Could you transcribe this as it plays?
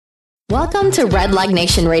Welcome to Red Leg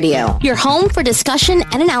Nation Radio, your home for discussion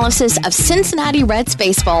and analysis of Cincinnati Reds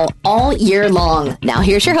baseball all year long. Now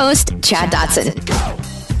here's your host, Chad Dotson.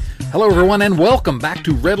 Hello, everyone, and welcome back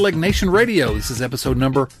to Red Leg Nation Radio. This is episode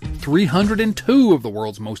number 302 of the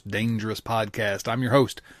world's most dangerous podcast. I'm your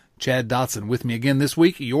host, Chad Dotson. With me again this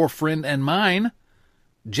week, your friend and mine,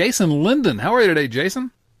 Jason Linden. How are you today,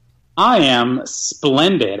 Jason? I am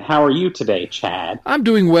splendid. How are you today, Chad? I'm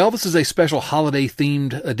doing well. This is a special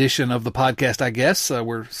holiday-themed edition of the podcast, I guess.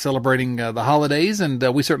 We're celebrating the holidays, and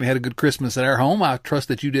we certainly had a good Christmas at our home. I trust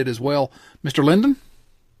that you did as well. Mr. Linden?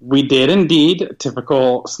 We did indeed.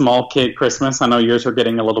 Typical small kid Christmas. I know yours are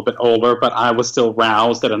getting a little bit older, but I was still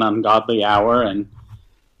roused at an ungodly hour, and,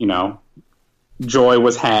 joy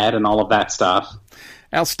was had and all of that stuff.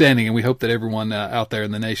 Outstanding, and we hope that everyone out there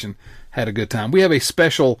in the nation had a good time. We have a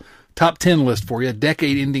special top 10 list for you, a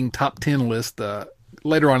decade-ending top 10 list.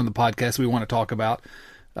 Later on in the podcast, we want to talk about.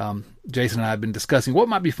 Jason and I have been discussing what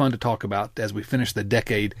might be fun to talk about as we finish the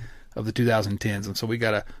decade of the 2010s. And so we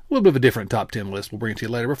got a little bit of a different top 10 list. We'll bring it to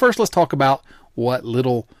you later. But first, let's talk about what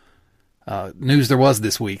little news there was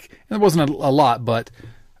this week. And there wasn't a lot, but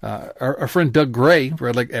our friend Doug Gray at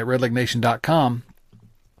redlegnation.com,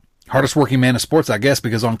 hardest working man of sports, I guess,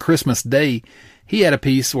 because on Christmas Day, he had a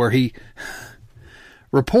piece where he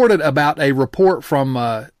reported about a report from,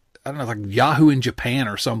 like Yahoo in Japan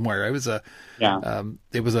or somewhere. It was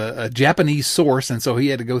a Japanese source, and so he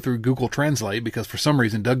had to go through Google Translate because for some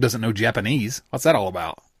reason Doug doesn't know Japanese. What's that all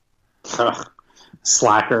about?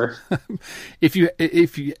 Slacker. If you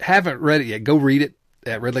haven't read it yet, go read it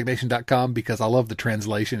at redlegnation.com because I love the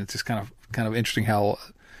translation. It's just kind of interesting how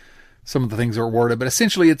some of the things are worded. But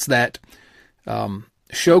essentially it's that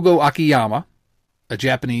Shogo Akiyama, a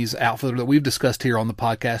Japanese outfielder that we've discussed here on the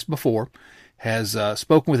podcast before, has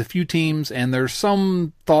spoken with a few teams, and there's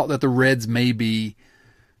some thought that the Reds may be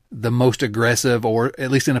the most aggressive, or at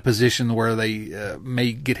least in a position where they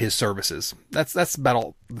may get his services. That's about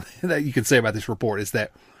all that you can say about this report, is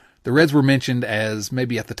that the Reds were mentioned as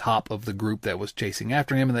maybe at the top of the group that was chasing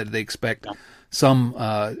after him, and that they expect some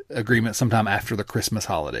agreement sometime after the Christmas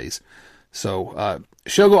holidays. So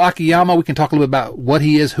Shogo Akiyama, we can talk a little bit about what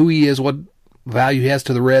he is, who he is, what value he has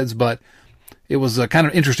to the Reds, but it was kind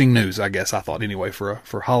of interesting news, I guess, I thought, anyway, for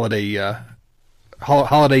holiday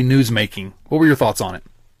holiday news making. What were your thoughts on it?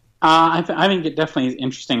 I think it definitely is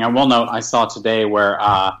interesting. I will note I saw today where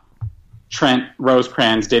Trent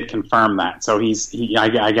Rosecrans did confirm that. So I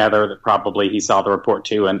gather that probably he saw the report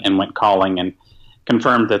too and went calling and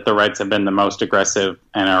confirmed that the Reds have been the most aggressive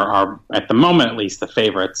and are at the moment at least the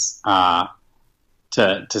favorites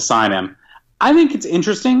to sign him. I think it's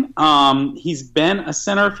interesting. He's been a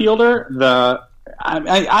center fielder.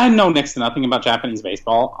 I know next to nothing about Japanese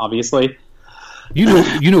baseball, obviously. You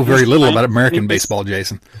know very little about American baseball,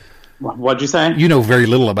 Jason. What'd you say? You know very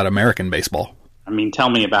little about American baseball. I mean,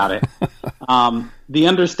 tell me about it. My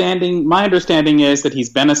understanding is that he's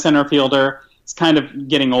been a center fielder. He's kind of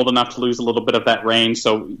getting old enough to lose a little bit of that range,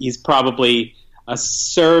 so he's probably a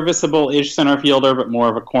serviceable-ish center fielder, but more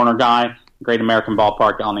of a corner guy. Great American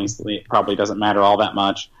ballpark, honestly, it probably doesn't matter all that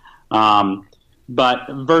much. But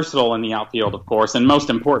versatile in the outfield, of course, and most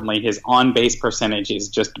importantly, his on-base percentage is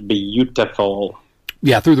just beautiful.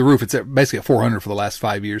 Yeah, through the roof. It's basically at 400 for the last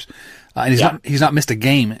 5 years. And he's not missed a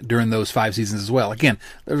game during those 5 seasons as well. Again,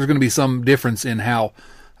 there's going to be some difference in how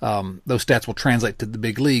those stats will translate to the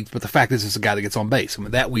big leagues, but the fact is, it's a guy that gets on base. I mean,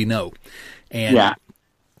 that we know. And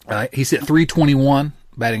he's hit .321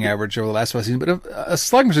 batting average over the last 5 seasons, but a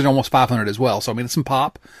slugging percentage almost 500 as well. So, I mean, it's some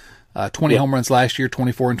pop. 20 home runs last year,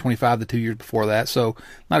 24 and 25 the 2 years before that. So,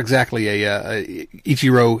 not exactly a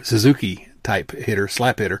Ichiro Suzuki type hitter,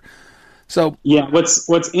 slap hitter. So yeah,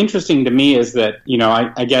 what's interesting to me is that,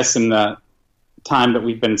 I guess in the time that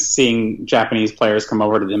we've been seeing Japanese players come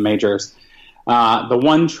over to the majors, the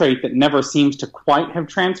one trait that never seems to quite have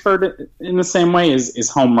transferred in the same way is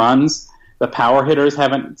home runs. The power hitters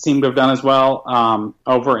haven't seemed to have done as well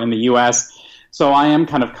over in the U.S. So I am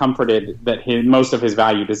kind of comforted that most of his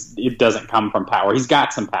value doesn't come from power. He's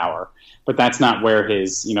got some power, but that's not where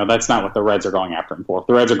that's not what the Reds are going after him for. If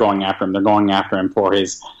the Reds are going after him, they're going after him for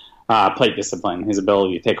his plate discipline, his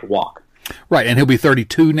ability to take a walk. Right, and he'll be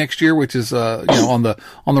 32 next year, which is on the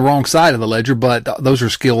wrong side of the ledger. But those are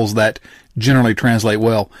skills that generally translate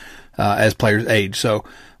well as players age. So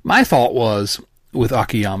my thought was with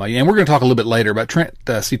Akiyama, and we're going to talk a little bit later about Trent.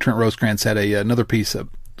 Trent Rosecrans had another piece of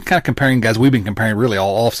kind of comparing guys we've been comparing really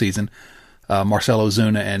all off season, Marcell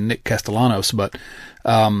Ozuna and Nick Castellanos. But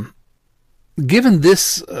given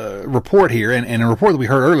this report here, and a report that we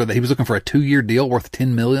heard earlier that he was looking for a 2-year deal worth $10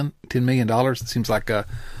 million, it seems like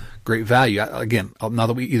great value. Again, not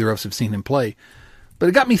that either of us have seen him play. But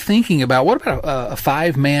it got me thinking about, what about a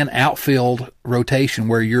 5-man outfield rotation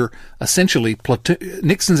where you're essentially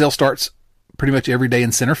Nick Senzel starts pretty much every day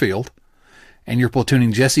in center field, and you're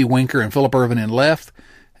platooning Jesse Winker and Phillip Ervin in left,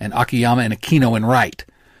 and Akiyama and Aquino in right.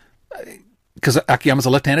 Because Akiyama's a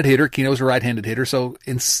left-handed hitter, Aquino's a right-handed hitter. So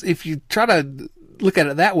if you try to look at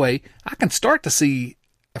it that way, I can start to see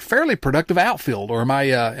a fairly productive outfield. Or am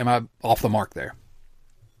I off the mark there?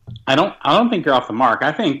 I don't think you're off the mark.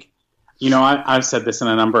 I think, I've said this in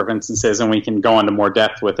a number of instances, and we can go into more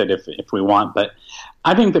depth with it if we want, but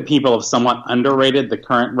I think that people have somewhat underrated the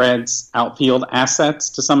current Reds outfield assets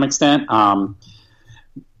to some extent.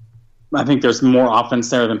 I think there's more offense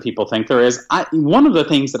there than people think there is. One of the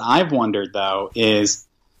things that I've wondered, though, is,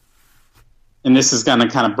 and this is going to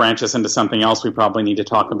kind of branch us into something else we probably need to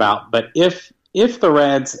talk about, but if the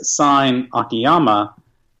Reds sign Akiyama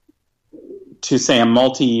to, say, a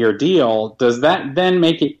multi-year deal, does that then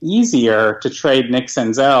make it easier to trade Nick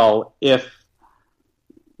Senzel if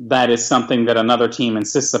that is something that another team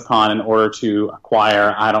insists upon in order to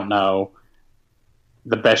acquire, I don't know,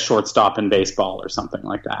 the best shortstop in baseball or something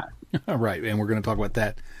like that? Right, and we're going to talk about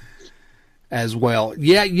that as well.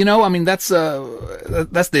 Yeah, that's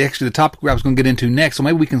actually the topic I was going to get into next, so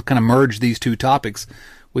maybe we can kind of merge these two topics,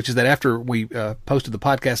 which is that after we posted the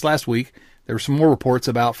podcast last week, there were some more reports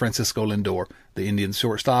about Francisco Lindor, the Indians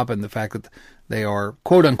shortstop, and the fact that they are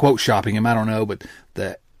quote-unquote shopping him. I don't know, but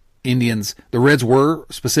the Reds were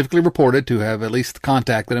specifically reported to have at least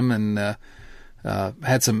contacted him and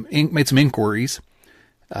made some inquiries.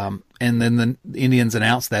 And then the Indians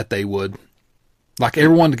announced that they would like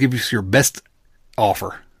everyone to give you your best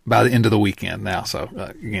offer by the end of the weekend now. So,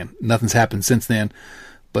 again, nothing's happened since then.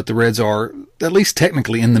 But the Reds are at least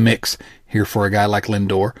technically in the mix here for a guy like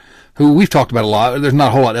Lindor, who we've talked about a lot. There's not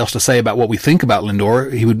a whole lot else to say about what we think about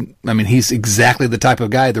Lindor. He's exactly the type of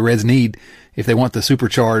guy the Reds need if they want to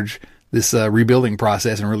supercharge this rebuilding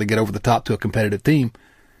process and really get over the top to a competitive team.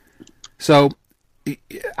 So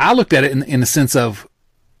I looked at it in the sense of,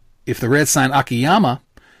 if the Reds sign Akiyama,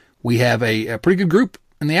 we have a pretty good group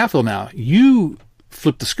in the outfield now. You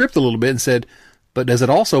flipped the script a little bit and said, but does it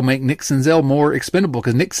also make Nick Senzel more expendable?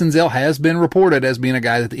 Because Nick Senzel has been reported as being a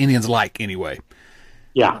guy that the Indians like anyway.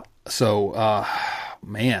 Yeah. So,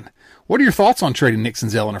 man, what are your thoughts on trading Nick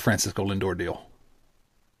Senzel in a Francisco Lindor deal?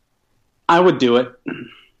 I would do it.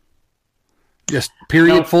 Just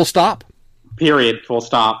period, full stop? Period, full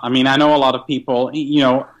stop. I know a lot of people,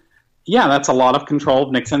 yeah, that's a lot of control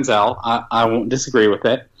of Nick Senzel. I won't disagree with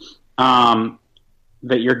it,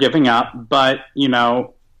 that you're giving up. But,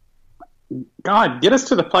 God, get us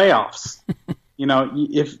to the playoffs.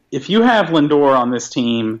 If you have Lindor on this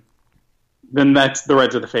team, then the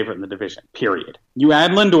Reds are the favorite in the division, period. You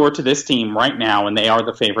add Lindor to this team right now, and they are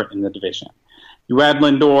the favorite in the division. You add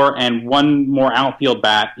Lindor and one more outfield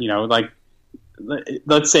bat,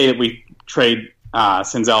 let's say that we trade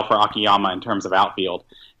Senzel for Akiyama in terms of outfield,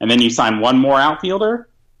 and then you sign one more outfielder,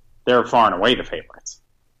 they're far and away the favorites.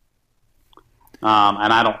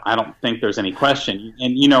 And I don't think there's any question.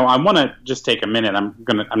 And I want to just take a minute.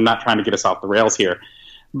 I'm not trying to get us off the rails here,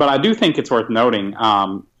 but I do think it's worth noting.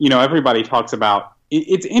 Everybody talks about.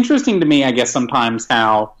 It's interesting to me, I guess, sometimes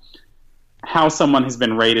how someone has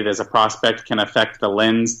been rated as a prospect can affect the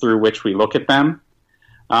lens through which we look at them.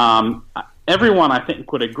 Everyone, I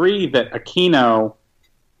think, would agree that Aquino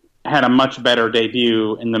had a much better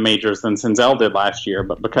debut in the majors than Senzel did last year,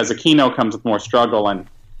 but because Aquino comes with more struggle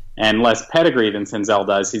and less pedigree than Senzel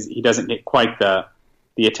does, he doesn't get quite the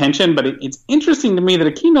attention. But it's interesting to me that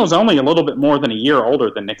Aquino's only a little bit more than a year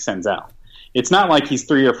older than Nick Senzel. It's not like he's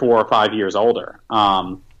 3 or 4 or 5 years older.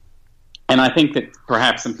 And I think that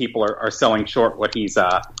perhaps some people are selling short what he's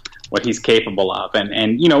capable of. And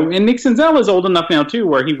Nick Senzel is old enough now too,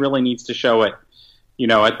 where he really needs to show it,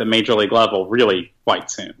 at the major league level really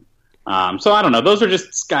quite soon. So I don't know. Those are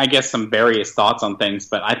just, I guess, some various thoughts on things.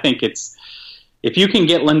 But I think if you can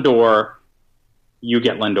get Lindor, you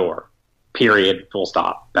get Lindor. Period. Full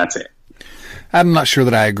stop. That's it. I'm not sure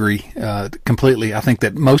that I agree completely. I think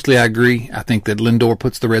that mostly I agree. I think that Lindor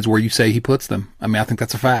puts the Reds where you say he puts them. I think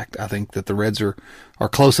that's a fact. I think that the Reds are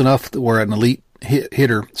close enough where an elite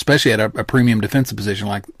hitter, especially at a premium defensive position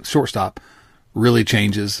like shortstop, really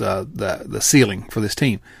changes the ceiling for this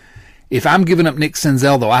team. If I'm giving up Nick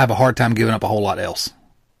Senzel, though, I have a hard time giving up a whole lot else.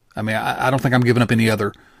 I don't think I'm giving up any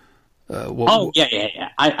other. Yeah.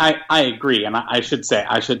 I agree, and I should say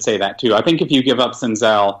that too. I think if you give up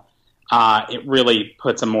Senzel, it really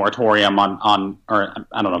puts a moratorium on, or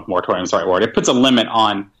I don't know if moratorium is the right word. It puts a limit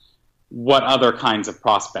on what other kinds of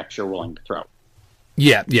prospects you're willing to throw.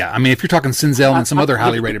 Yeah. I mean, if you're talking Senzel and some other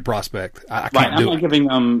highly rated prospect, I can't do it. I'm not giving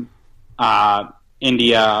them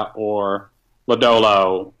India or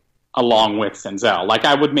Lodolo along with Senzel. Like,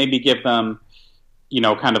 I would maybe give them,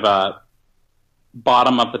 kind of a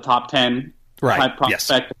bottom of the top 10 type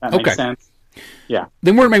prospect, if that makes sense. Yeah.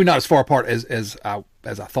 Then we're maybe not as far apart as I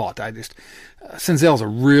thought. Senzel's a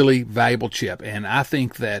really valuable chip, and I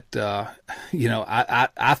think that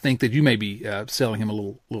I think that you may be selling him a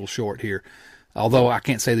little short here. Although I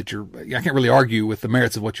can't say that I can't really argue with the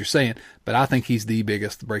merits of what you're saying, but I think he's the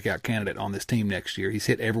biggest breakout candidate on this team next year. He's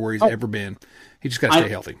hit everywhere he's ever been. He just got to stay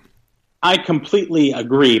healthy. I completely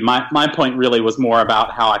agree. My point really was more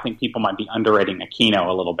about how I think people might be underrating Aquino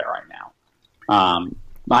a little bit right now.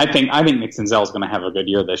 I think Nick Senzel is going to have a good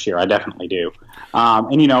year this year. I definitely do.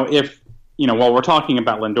 While we're talking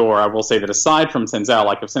about Lindor, I will say that aside from Senzel,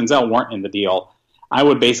 like if Senzel weren't in the deal, I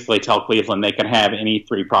would basically tell Cleveland they could have any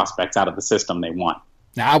 3 prospects out of the system they want.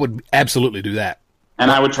 Now, I would absolutely do that. And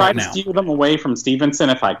I would try to steer them away from Stevenson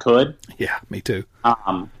if I could. Yeah, me too.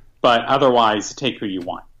 But otherwise, take who you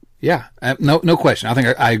want. Yeah, no question. I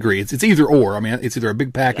think I agree. It's either or. I mean, it's either a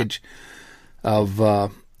big package of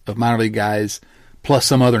minor league guys plus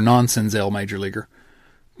some other non-Senzel major leaguer.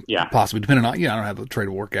 Yeah, possibly depending on I don't know how the trade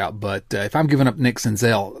will work out. But if I'm giving up Nick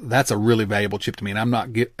Senzel, that's a really valuable chip to me. And I'm not.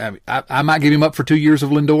 I might give him up for 2 years of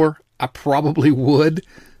Lindor. I probably would,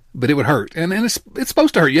 but it would hurt. And it's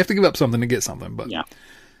supposed to hurt. You have to give up something to get something. But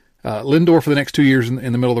Lindor for the next 2 years in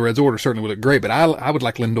the middle of the Reds order certainly would look great. But I would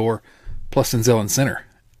like Lindor plus Senzel in center.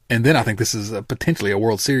 And then I think this is potentially a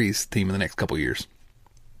World Series team in the next couple of years.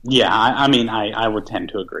 Yeah, I would tend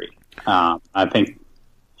to agree. I think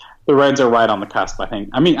the Reds are right on the cusp, I think.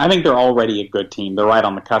 I think they're already a good team. They're right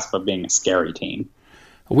on the cusp of being a scary team.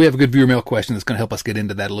 We have a good viewer mail question that's going to help us get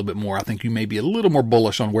into that a little bit more. I think you may be a little more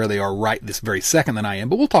bullish on where they are right this very second than I am,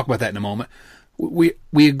 but we'll talk about that in a moment. We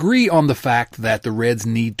agree on the fact that the Reds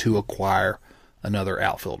need to acquire another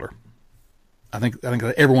outfielder. I think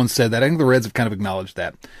everyone said that. I think the Reds have kind of acknowledged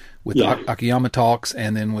that with the Akiyama talks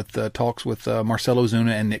and then with talks with Marcell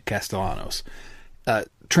Ozuna and Nick Castellanos.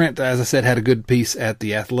 Trent, as I said, had a good piece at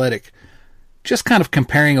The Athletic, just kind of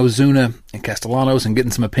comparing Ozuna and Castellanos and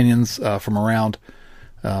getting some opinions from around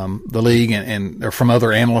the league and from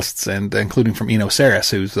other analysts, and including from Eno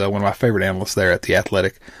Sarris, who's one of my favorite analysts there at The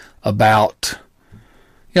Athletic, about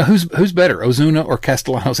who's better, Ozuna or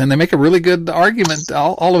Castellanos. And they make a really good argument.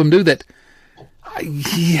 All of them do that.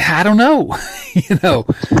 I don't know.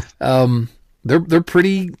 They're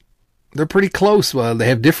pretty close. They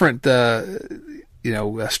have different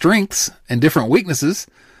strengths and different weaknesses.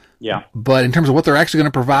 Yeah. But in terms of what they're actually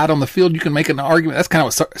going to provide on the field, you can make an argument. That's kind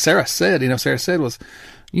of what Sarah said. Sarah said was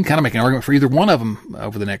you can kind of make an argument for either one of them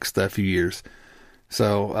over the next few years.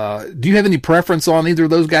 So, do you have any preference on either of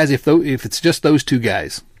those guys? If it's just those two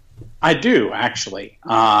guys. I do, actually.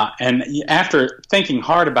 And after thinking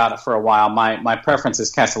hard about it for a while, my preference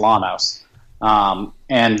is Castellanos.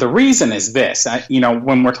 And the reason is this.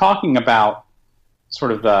 When we're talking about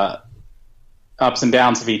sort of the ups and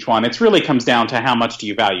downs of each one, it really comes down to how much do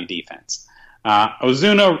you value defense.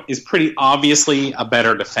 Ozuna is pretty obviously a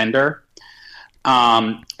better defender.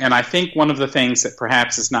 And I think one of the things that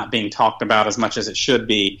perhaps is not being talked about as much as it should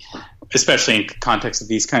be, especially in context of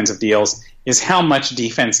these kinds of deals, is how much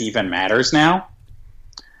defense even matters now.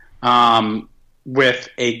 With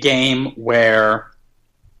a game where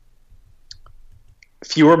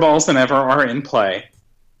fewer balls than ever are in play,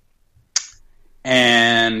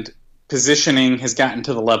 and positioning has gotten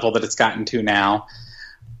to the level that it's gotten to now,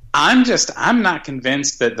 I'm not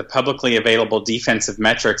convinced that the publicly available defensive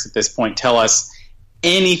metrics at this point tell us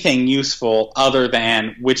anything useful other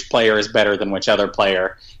than which player is better than which other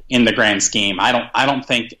player in the grand scheme. I don't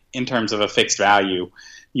think in terms of a fixed value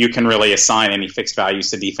you can really assign any fixed values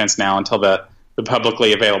to defense now until the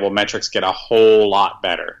publicly available metrics get a whole lot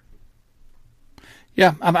better.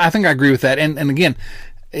 Yeah, I think I agree with that. And again,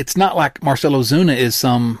 it's not like Marcell Ozuna is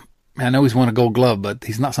some, I know he's won a Gold Glove, but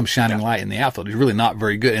he's not some shining light in the outfield. He's really not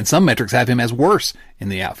very good. And some metrics have him as worse in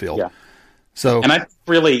the outfield. Yeah. So, and I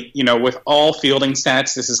really, with all fielding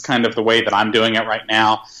stats, this is kind of the way that I'm doing it right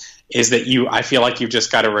now, is that I feel like you've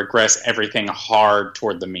just got to regress everything hard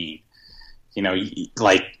toward the mean.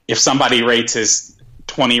 Like if somebody rates his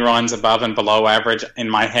 20 runs above and below average, in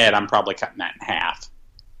my head, I'm probably cutting that in half.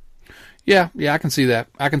 Yeah, I can see that.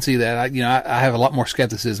 I have a lot more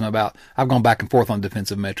skepticism about. I've gone back and forth on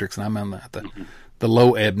defensive metrics, and I'm on the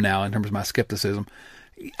low ebb now in terms of my skepticism.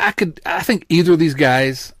 I think either of these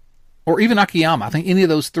guys, or even Akiyama, I think any of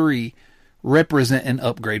those three represent an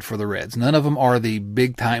upgrade for the Reds. None of them are the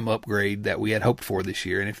big time upgrade that we had hoped for this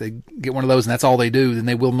year. And if they get one of those and that's all they do, then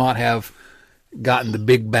they will not have gotten the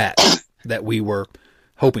big bat that we were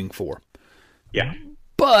hoping for. Yeah.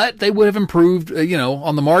 But they would have improved,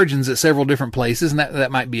 on the margins at several different places, and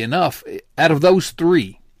that might be enough. Out of those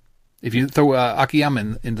three, if you throw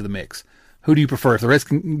Akiyama into the mix, who do you prefer? If the Reds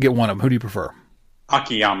can get one of them, who do you prefer?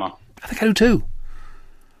 Akiyama. I think I do too.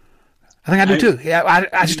 Yeah,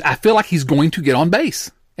 I feel like he's going to get on base,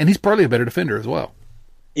 and he's probably a better defender as well.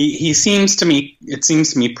 It seems to me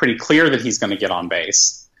pretty clear that he's going to get on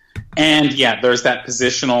base. And, yeah, there's that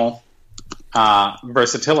positional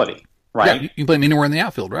versatility, right? Yeah, you can play him anywhere in the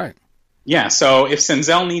outfield, right? Yeah, so if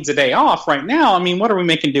Senzel needs a day off right now, I mean, what are we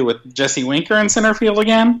making do with Jesse Winker in center field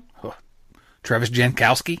again? Travis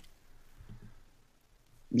Jankowski?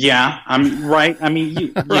 Yeah, right. I mean, yeah.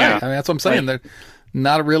 Right. I mean, that's what I'm saying. They're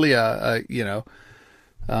not really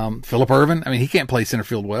Phillip Ervin. I mean, he can't play center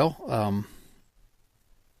field well.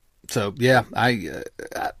 So yeah, I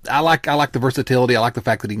like the versatility. I like the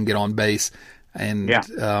fact that he can get on base, and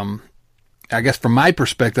I guess from my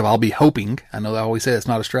perspective, I'll be hoping. I know I always say it's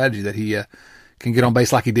not a strategy that he can get on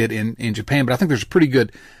base like he did in Japan, but I think there's a pretty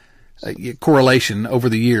good correlation over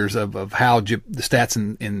the years of how the stats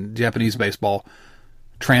in Japanese baseball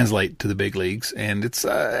translate to the big leagues. And it's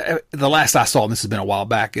the last I saw, and this has been a while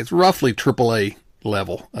back, it's roughly AAA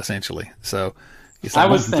level essentially. So it's like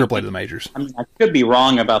AAA to the majors. I mean, I could be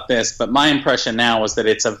wrong about this, but my impression now was that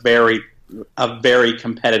it's a very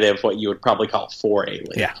competitive, what you would probably call 4A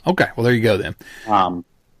league. Yeah. Okay. Well, there you go then.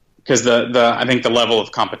 Because I think the level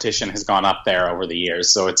of competition has gone up there over the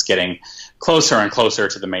years, so it's getting closer and closer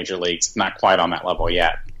to the major leagues. Not quite on that level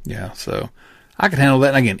yet. Yeah. So I can handle that.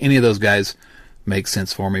 And again, any of those guys make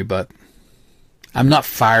sense for me, but I'm not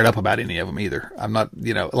fired up about any of them either. I'm not,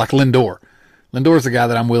 like Lindor. Lindor's the guy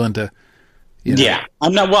that I'm willing to. Yeah,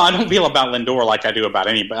 I'm not. Well, I don't feel about Lindor like I do about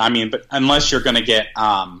any. But I mean, but unless you're going to get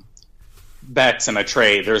Betts in a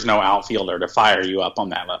trade, there's no outfielder to fire you up on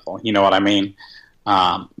that level. You know what I mean?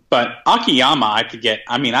 But Akiyama,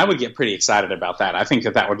 I would get pretty excited about that. I think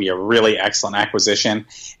that would be a really excellent acquisition,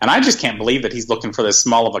 and I just can't believe that he's looking for this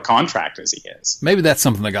small of a contract as he is. Maybe that's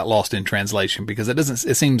something that got lost in translation because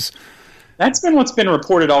it seems. That's been what's been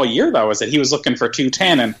reported all year, though, is that he was looking for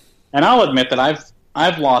 210, and I'll admit that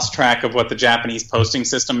I've lost track of what the Japanese posting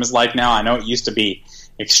system is like now. I know it used to be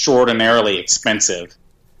extraordinarily expensive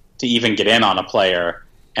to even get in on a player,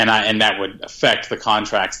 and that would affect the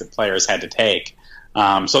contracts that players had to take.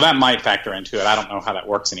 So that might factor into it. I don't know how that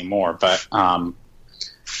works anymore, but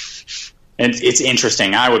it's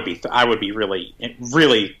interesting. I would be really,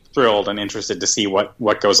 really thrilled and interested to see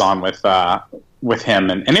what goes on with him,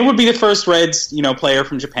 and it would be the first Reds player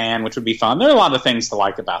from Japan, which would be fun. There are a lot of things to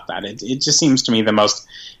like about that. It just seems to me the most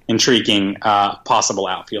intriguing possible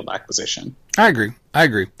outfield acquisition. I agree.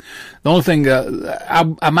 The only thing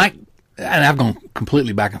I might, and I've gone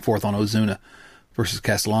completely back and forth on Ozuna versus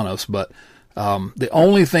Castellanos, but the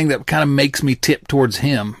only thing that kind of makes me tip towards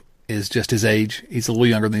him is just his age. He's a little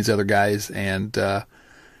younger than these other guys, and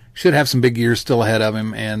should have some big years still ahead of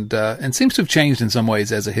him, and seems to have changed in some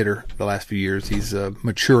ways as a hitter the last few years. He's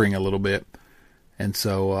maturing a little bit, and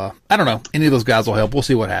so I don't know. Any of those guys will help. We'll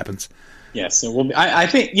see what happens. Yes, it will be. I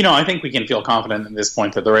think we can feel confident at this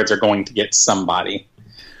point that the Reds are going to get somebody,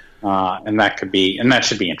 and that should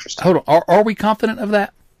be interesting. Hold on, are we confident of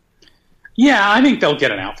that? Yeah, I think they'll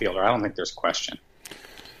get an outfielder. I don't think there's a question.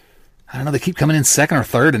 I don't know. They keep coming in second or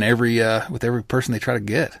third in with every person they try to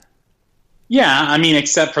get. Yeah, I mean,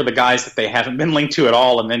 except for the guys that they haven't been linked to at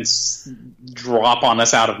all, and then drop on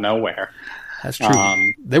us out of nowhere. That's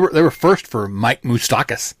true. They were first for Mike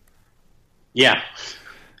Moustakas. Yeah.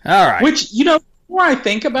 All right. Which the more I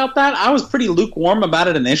think about that, I was pretty lukewarm about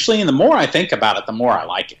it initially, and the more I think about it, the more I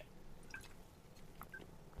like it.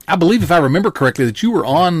 I believe, if I remember correctly, that you were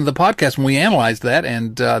on the podcast when we analyzed that,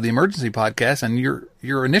 and the emergency podcast, and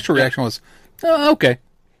your initial reaction was, "Oh, okay,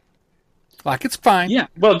 like it's fine." Yeah,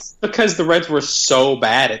 well, it's because the Reds were so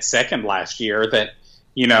bad at second last year that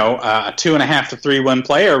a 2.5 to 3 win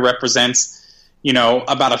player represents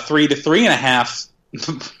about a 3 to 3.5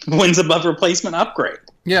 wins above replacement upgrade.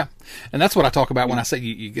 Yeah, and that's what I talk about when I say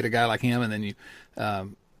you get a guy like him, and then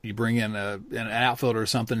you bring in an outfielder or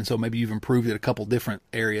something, and so maybe you've improved it a couple different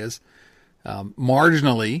areas,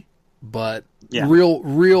 marginally, but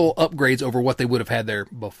real upgrades over what they would have had there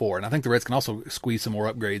before. And I think the Reds can also squeeze some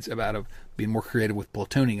more upgrades out of being more creative with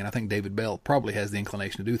platooning, and I think David Bell probably has the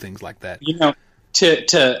inclination to do things like that.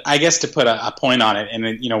 To put a point on it,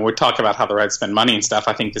 and we're talking about how the Reds spend money and stuff.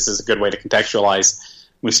 I think this is a good way to contextualize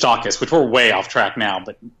Moustakas, which we're way off track now,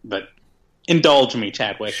 but indulge me,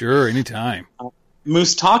 Chadwick. Sure, anytime.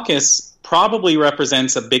 Moustakas probably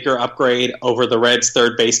represents a bigger upgrade over the Reds'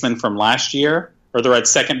 third baseman from last year or the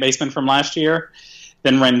Reds' second baseman from last year,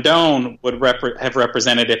 then Rendon would have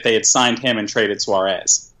represented if they had signed him and traded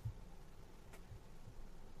Suarez.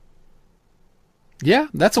 Yeah,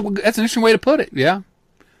 that's an interesting way to put it. Yeah,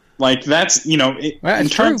 like that's in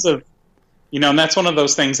terms of and that's one of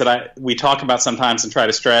those things that we talk about sometimes and try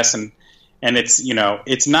to stress, and it's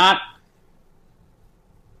it's not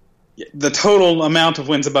the total amount of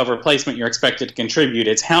wins above replacement you're expected to contribute.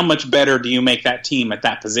 It's how much better do you make that team at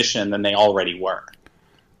that position than they already were.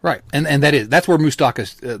 Right, and that's where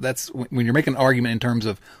Moustakas. That's when you're making an argument in terms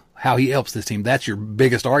of how he helps this team. That's your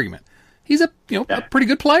biggest argument. He's a pretty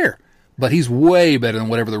good player, but he's way better than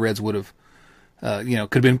whatever the Reds would have,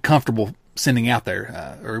 could have been comfortable sending out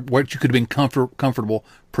there, or what you could have been comfortable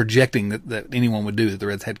projecting that anyone would do that the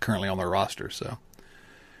Reds had currently on their roster. So,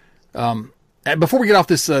 before we get off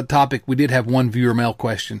this topic, we did have one viewer mail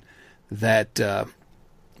question that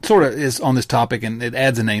sort of is on this topic, and it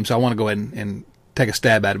adds a name, so I want to go ahead and take a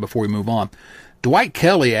stab at it before we move on. Dwight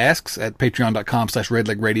Kelly asks at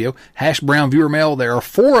patreon.com/redlegradio, Hash Brown viewer mail, there are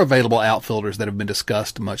 4 available outfielders that have been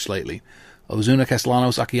discussed much lately. Ozuna,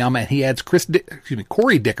 Castellanos, Akiyama, and he adds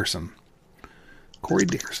Corey Dickerson. Corey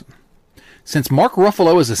Dickerson. Since Mark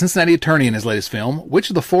Ruffalo is a Cincinnati attorney in his latest film, which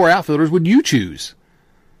of the 4 outfielders would you choose?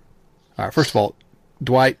 All right, first of all,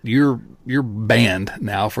 Dwight, you're banned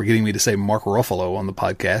now for getting me to say Mark Ruffalo on the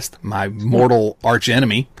podcast, my mortal arch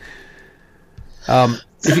enemy.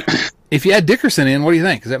 If you add Dickerson in, what do you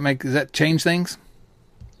think? Does that change things?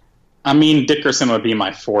 I mean, Dickerson would be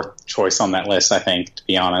my 4th choice on that list, I think, to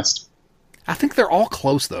be honest. I think they're all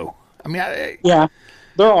close, though. I mean, yeah,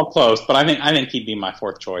 they're all close, but I think he'd be my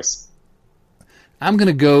 4th choice. I'm going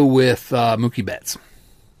to go with Mookie Betts.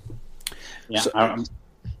 Yeah, so,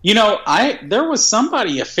 there was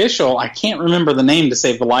somebody official, I can't remember the name to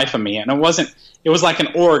save the life of me, and it was like an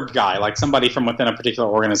org guy, like somebody from within a particular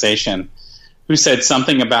organization, who said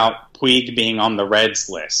something about Puig being on the Reds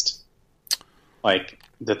list, like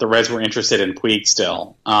that the Reds were interested in Puig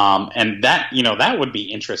still, and that would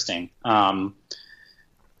be interesting.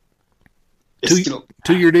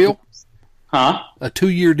 2-year deal? Huh? A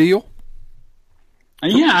 2-year deal?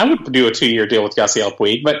 Yeah, I would do a 2-year deal with Yasiel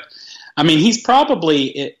Puig, but I mean, he's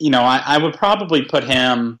probably, I would probably put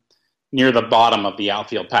him near the bottom of the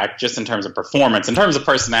outfield pack just in terms of performance, in terms of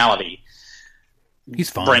personality. He's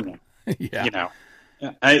fine. Bring him. Yeah.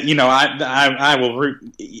 I will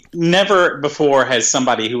root. Never before has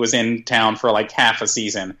somebody who was in town for like half a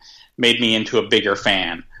season made me into a bigger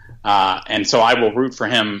fan. And so I will root for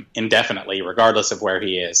him indefinitely, regardless of where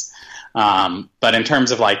he is. But in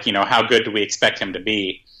terms of how good do we expect him to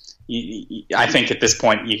be? I think at this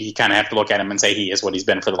point you kind of have to look at him and say he is what he's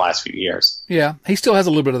been for the last few years. Yeah, he still has a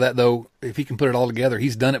little bit of that, though. If he can put it all together,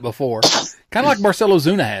 he's done it before. Kind of like Marcell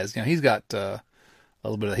Ozuna has. He's got a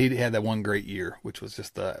little bit of. He had that one great year, which was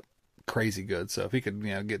just crazy good. So if he could,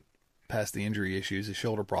 get past the injury issues, his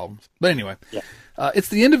shoulder problems. But anyway, yeah. It's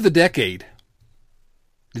the end of the decade.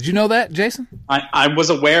 Did you know that, Jason? I was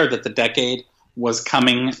aware that the decade was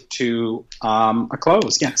coming to a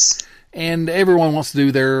close. Yes. And everyone wants to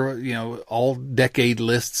do their, all decade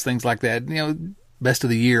lists, things like that. Best of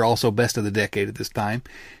the year, also best of the decade at this time.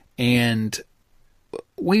 And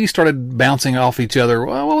we started bouncing off each other.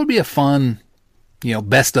 Well, what would be a fun,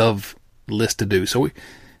 best of list to do? So it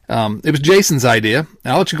was Jason's idea.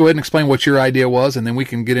 I'll let you go ahead and explain what your idea was, and then we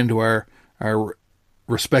can get into our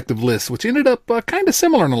respective lists, which ended up kind of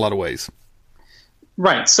similar in a lot of ways.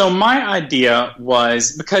 Right. So my idea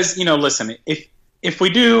was, because, listen, if we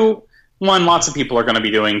do one, lots of people are going to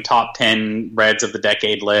be doing top 10 Reds of the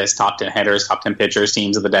decade list, top 10 hitters, top 10 pitchers,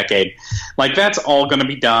 teams of the decade. Like, that's all going to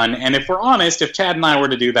be done. And if we're honest, if Chad and I were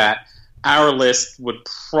to do that, our list would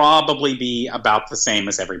probably be about the same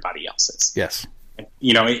as everybody else's. Yes.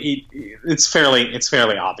 It's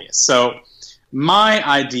fairly obvious. So my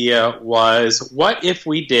idea was, what if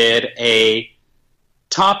we did a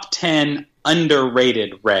top 10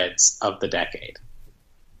 underrated Reds of the decade?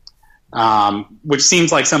 Which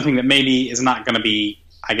seems like something that maybe is not going to be,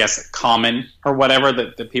 I guess, common or whatever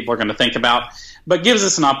that people are going to think about, but gives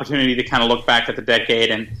us an opportunity to kind of look back at the decade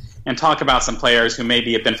and talk about some players who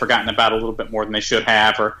maybe have been forgotten about a little bit more than they should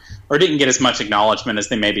have, or didn't get as much acknowledgement as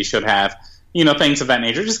they maybe should have, things of that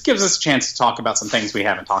nature. Just gives us a chance to talk about some things we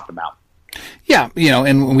haven't talked about. Yeah,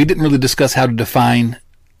 and we didn't really discuss how to define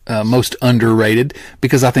most underrated,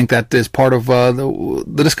 because I think that is part of the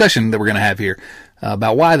discussion that we're going to have here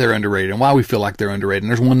about why they're underrated and why we feel like they're underrated.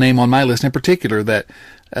 And there's one name on my list in particular that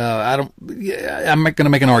I'm going to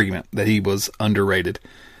make an argument that he was underrated,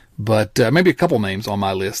 but maybe a couple names on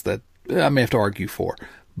my list that I may have to argue for.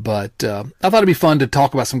 But I thought it'd be fun to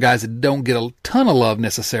talk about some guys that don't get a ton of love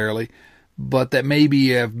necessarily, but that maybe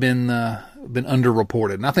have been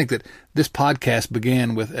underreported. And I think that this podcast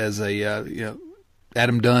began with as a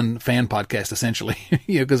Adam Dunn fan podcast, essentially,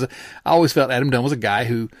 because I always felt Adam Dunn was a guy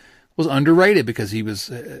who was underrated because he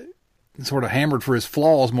was sort of hammered for his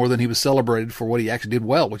flaws more than he was celebrated for what he actually did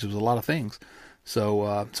well, which was a lot of things.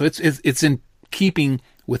 So it's in keeping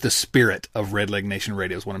with the spirit of Red Leg Nation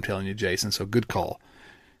Radio is what I'm telling you, Jason. So good call.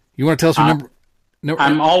 You want to tell us your number? No,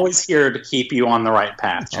 I'm always here to keep you on the right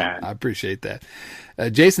path, Chad. I appreciate that.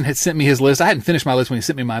 Jason had sent me his list. I hadn't finished my list when he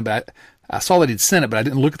sent me mine, but I saw that he'd sent it, but I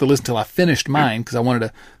didn't look at the list until I finished mine because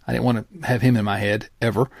I didn't want to have him in my head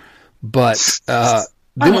ever. But I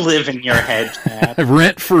live in your head, Chad.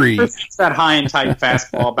 Rent free. It's that high and tight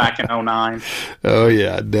fastball back in 2009. Oh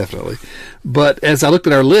yeah, definitely. But as I looked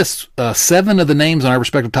at our list, 7 of the names on our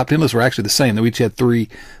respective top 10 lists were actually the same. We each had 3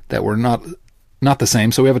 that were not the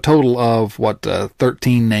same. So we have a total of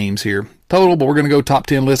 13 names here total. But we're going to go top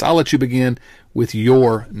 10 list. I'll let you begin with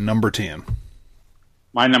your number 10.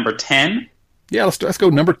 My number 10? Yeah, let's go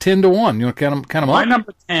number 10 to 1. You want to count them up? My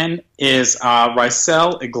number 10 is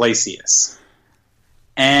Raisel Iglesias.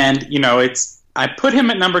 And, I put him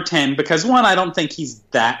at number 10 because, one, I don't think he's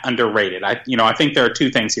that underrated. I think there are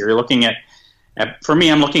 2 things here. You're looking at for me,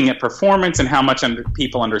 I'm looking at performance and how much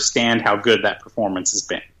people understand how good that performance has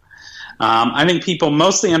been. I think people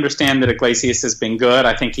mostly understand that Iglesias has been good.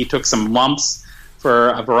 I think he took some lumps for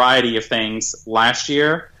a variety of things last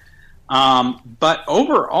year. But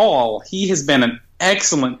overall, he has been an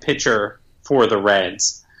excellent pitcher for the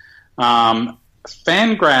Reds.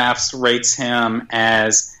 Fangraphs rates him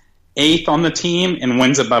as 8th on the team in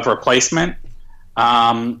wins above replacement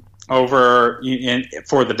for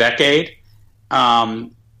the decade.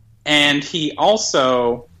 And he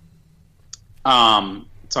also,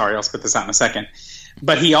 sorry, I'll spit this out in a second,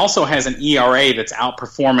 but he also has an ERA that's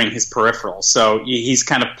outperforming his peripherals. So he's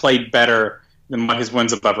kind of played better than what his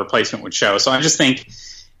wins above replacement would show. So I just think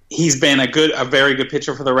he's been a very good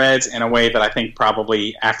pitcher for the Reds in a way that I think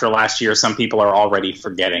probably after last year, some people are already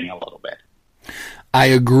forgetting a little bit. I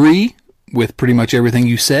agree with pretty much everything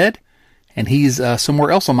you said, and he's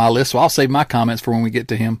somewhere else on my list, so I'll save my comments for when we get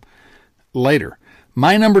to him later.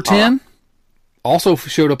 My number 10 also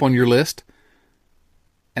showed up on your list,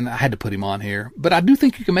 and I had to put him on here, but I do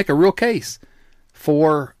think you can make a real case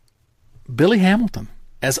for Billy Hamilton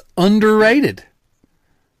as underrated.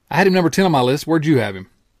 I had him number 10 on my list. Where'd you have him?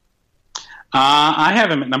 I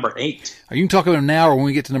have him at number 8. You can talk about him now or when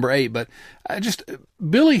we get to number 8, but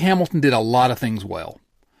Billy Hamilton did a lot of things well.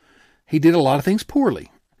 He did a lot of things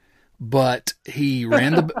poorly, but he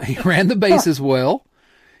ran the bases well.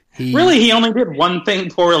 He only did one thing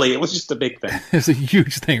poorly. It was just a big thing. It's a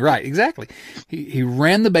huge thing, right? Exactly. He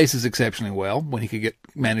ran the bases exceptionally well when he could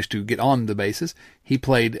manage to get on the bases. He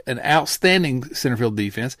played an outstanding center field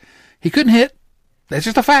defense. He couldn't hit. That's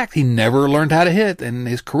just a fact. He never learned how to hit, and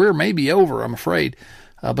his career may be over, I'm afraid,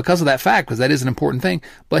 because of that fact, because that is an important thing.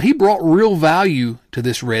 But he brought real value to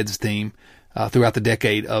this Reds team throughout the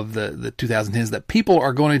decade of the 2010s that people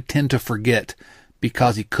are going to tend to forget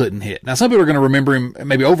because he couldn't hit. Now, some people are going to remember him,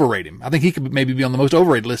 maybe overrate him. I think he could maybe be on the most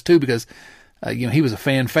overrated list, too, because he was a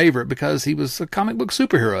fan favorite because he was a comic book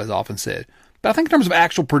superhero, as often said. But I think in terms of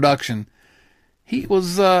actual production, he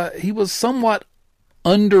was somewhat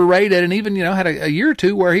underrated, and even had a year or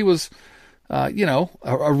two where he was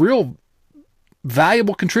a real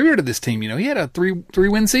valuable contributor to this team. He had a three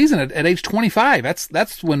win season at age 25.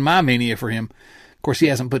 That's when my mania for him. Of course, he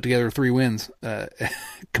hasn't put together 3 wins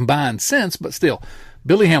combined since, but still,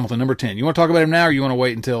 Billy Hamilton, number 10. You want to talk about him now, or you want to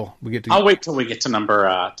wait until we get to? I'll wait till we get to number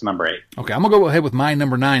 8. Okay, I'm gonna go ahead with my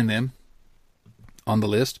number 9 then on the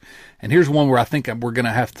list, and here's one where I think we're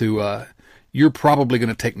gonna have to. You're probably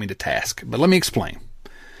gonna take me to task, but let me explain.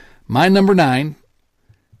 My number 9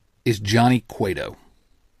 is Johnny Cueto.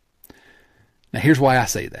 Now, here's why I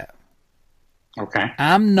say that. Okay.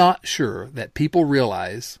 I'm not sure that people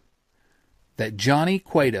realize that Johnny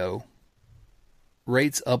Cueto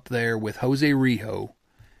rates up there with Jose Rijo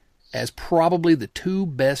as probably the 2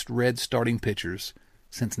 best Reds starting pitchers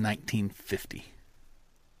since 1950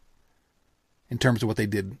 in terms of what they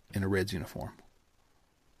did in a Reds uniform.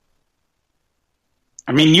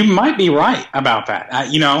 I mean, you might be right about that.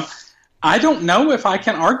 I don't know if I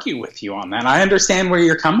can argue with you on that. I understand where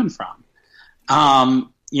you're coming from.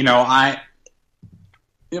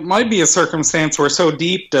 It might be a circumstance where so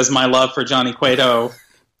deep does my love for Johnny Cueto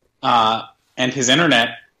and his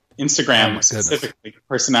Instagram specifically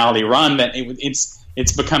personality run that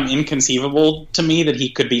it's become inconceivable to me that he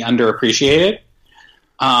could be underappreciated.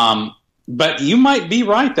 But you might be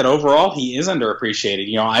right that overall he is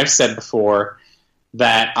underappreciated. I've said before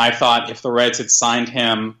that I thought if the Reds had signed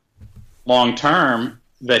him long term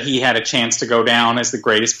that he had a chance to go down as the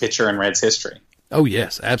greatest pitcher in Reds history. Oh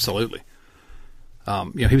yes, absolutely.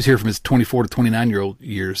 He was here from his 24 to 29-year-old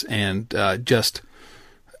years, and I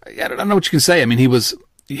don't know what you can say. I mean,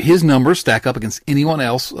 his numbers stack up against anyone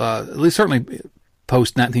else, at least certainly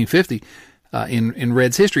post 1950 in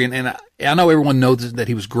Reds history. And I know everyone knows that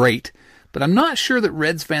he was great, but I'm not sure that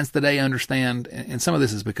Reds fans today understand. And some of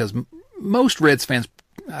this is because most Reds fans,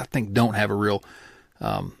 I think, don't have a real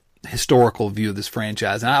historical view of this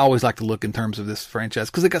franchise. And I always like to look in terms of this franchise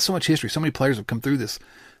because they got so much history. So many players have come through this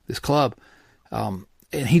club. And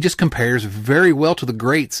he just compares very well to the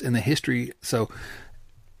greats in the history. So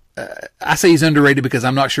I say he's underrated because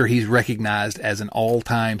I'm not sure he's recognized as an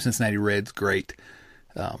all-time Cincinnati Reds great,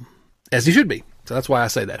 as he should be. So that's why I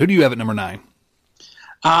say that. Who do you have at number 9?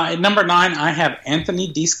 At number 9, I have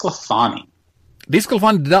Anthony DeSclafani.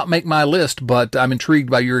 DeSclafani did not make my list, but I'm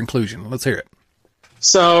intrigued by your inclusion. Let's hear it.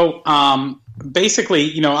 So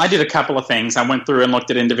basically, I did a couple of things. I went through and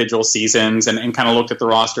looked at individual seasons and kind of looked at the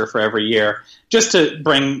roster for every year just to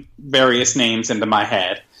bring various names into my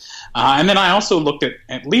head. And then I also looked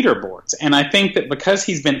at leaderboards. And I think that because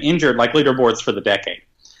he's been injured, like leaderboards for the decade,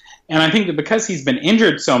 and I think that because he's been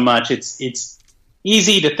injured so much, it's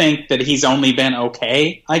easy to think that he's only been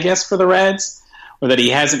okay, I guess, for the Reds, or that he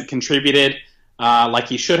hasn't contributed like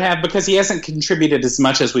he should have, because he hasn't contributed as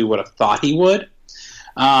much as we would have thought he would.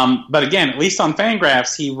 But again, at least on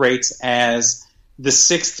Fangraphs, he rates as the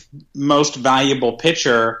 6th most valuable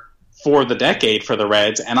pitcher for the decade for the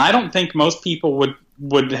Reds, and I don't think most people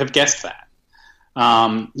would have guessed that.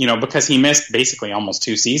 Because he missed basically almost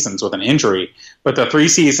 2 seasons with an injury, but the 3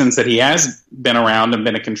 seasons that he has been around and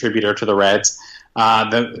been a contributor to the Reds,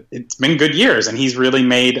 it's been good years, and he's really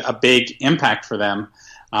made a big impact for them,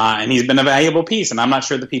 and he's been a valuable piece, and I'm not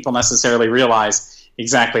sure that people necessarily realize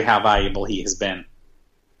exactly how valuable he has been.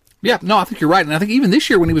 Yeah, no, I think you're right, and I think even this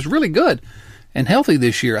year when he was really good and healthy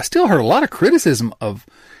this year, I still heard a lot of criticism of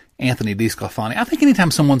Anthony DeSclafani. I think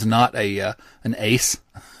anytime someone's not an ace,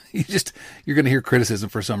 you're going to hear criticism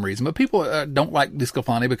for some reason. But people don't like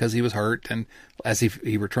DeSclafani because he was hurt, and as if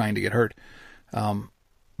he were trying to get hurt.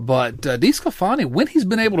 But DeSclafani, when he's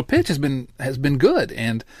been able to pitch, has been good,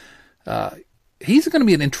 and he's going to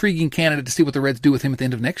be an intriguing candidate to see what the Reds do with him at the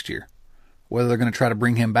end of next year. Whether they're going to try to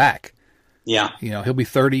bring him back. Yeah, he'll be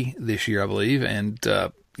 30 this year, I believe, and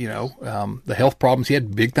the health problems, he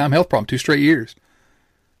had big time health problems 2 straight years.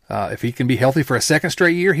 If he can be healthy for a second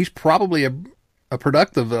straight year, he's probably a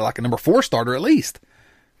productive, like a number 4 starter at least.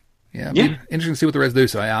 Yeah. Interesting to see what the Reds do.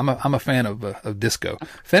 So I'm a fan of Disco.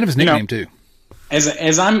 Fan of his nickname too.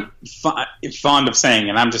 As I'm fond of saying,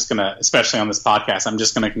 and I'm just going to, especially on this podcast, I'm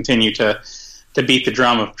just going to continue to beat the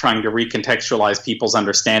drum of trying to recontextualize people's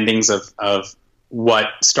understandings of what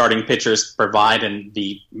starting pitchers provide in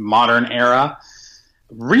the modern era.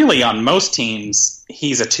 Really, on most teams,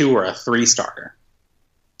 he's a 2 or a 3 starter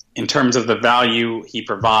in terms of the value he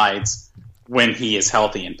provides when he is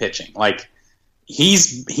healthy and pitching. Like, he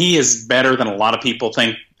is better than a lot of people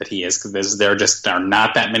think that he is, because there are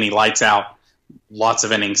not that many lights out, lots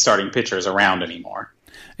of innings starting pitchers around anymore.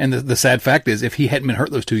 And the sad fact is, if he hadn't been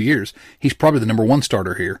hurt those 2 years, he's probably the number 1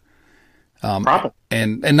 starter here. Probably.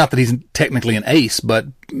 And not that he's technically an ace, but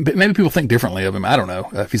maybe people think differently of him. I don't know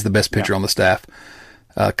if he's the best pitcher on the staff.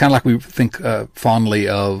 Kind of like we think fondly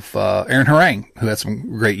of Aaron Harang, who had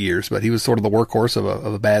some great years, but he was sort of the workhorse of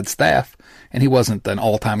a bad staff, and he wasn't an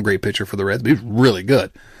all-time great pitcher for the Reds, but he was really good.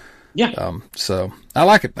 Yeah. So I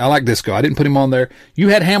like it. I like Disco. I didn't put him on there. You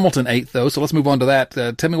had Hamilton 8th, though, so let's move on to that.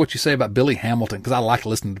 Tell me what you say about Billy Hamilton, because I like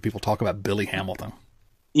listening to people talk about Billy Hamilton.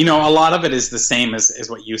 A lot of it is the same as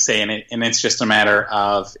what you say, and it's just a matter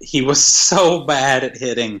of he was so bad at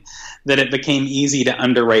hitting that it became easy to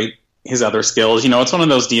underrate his other skills. It's one of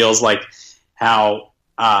those deals like how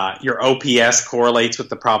your OPS correlates with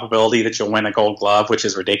the probability that you'll win a Gold Glove, which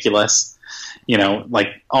is ridiculous. Like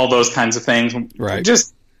all those kinds of things. Right.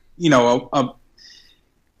 Just, he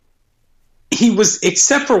was,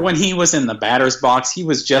 except for when he was in the batter's box, he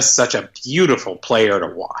was just such a beautiful player to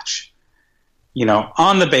watch.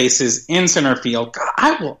 On the bases, in center field.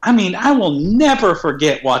 God, I will never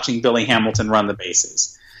forget watching Billy Hamilton run the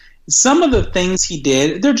bases. Some of the things he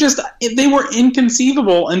did, they were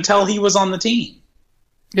inconceivable until he was on the team.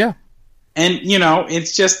 Yeah. And,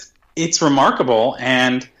 it's remarkable,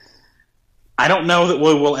 and I don't know that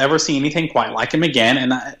we will ever see anything quite like him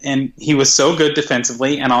again, and he was so good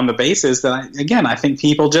defensively and on the bases that, I think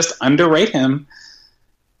people just underrate him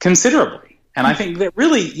considerably. And I think that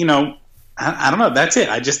really, I don't know. That's it.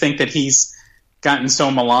 I just think that he's gotten so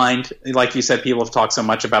maligned. Like you said, people have talked so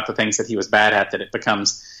much about the things that he was bad at that it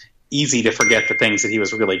becomes easy to forget the things that he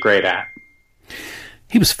was really great at.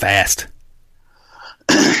 He was fast.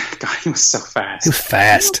 God, he was so fast. He was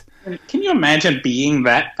fast. Can you imagine being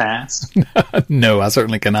that fast? No, I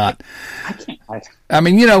certainly cannot. I can't. I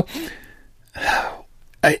mean,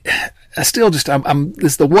 I still just,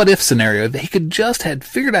 it's the what if scenario. He could just had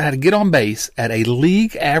figured out how to get on base at a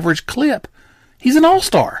league average clip. He's an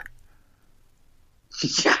all-star.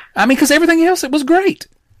 Yeah. I mean, because everything else, it was great.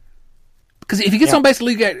 Because if he gets on base at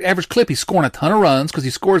league average clip, he's scoring a ton of runs because he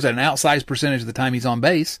scores at an outsized percentage of the time he's on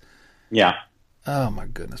base. Yeah. Oh, my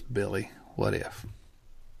goodness, Billy. What if?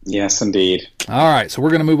 Yes, indeed. All right, so we're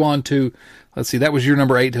going to move on to, let's see, that was your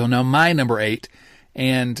number 8 till now my number 8.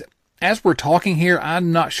 And as we're talking here,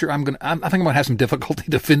 I'm not sure I think I'm going to have some difficulty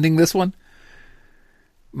defending this one.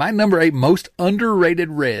 My number 8 most underrated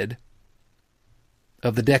Red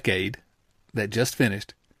of the decade that just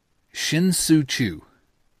finished, Shin-Soo Choo.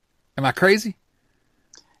 Am I crazy?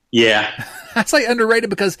 Yeah. I say underrated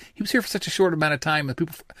because he was here for such a short amount of time, and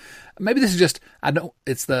people. Maybe this is just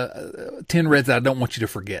it's the 10 Reds that I don't want you to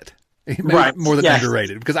forget. Right. More than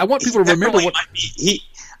underrated, because I want people to remember what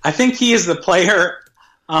I think he is the player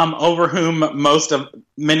over whom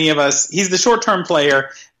many of us. He's the short-term player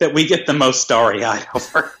that we get the most starry-eyed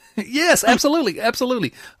over. Yes, absolutely,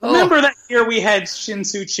 absolutely. Remember that year we had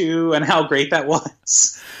Shin-Soo Choo and how great that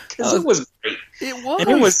was? Because it was great.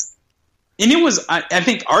 It was. And it was, I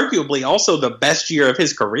think, arguably also the best year of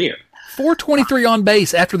his career. 423 on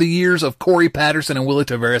base after the years of Corey Patterson and Willie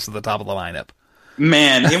Taveras at the top of the lineup.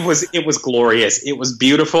 Man, it was glorious. It was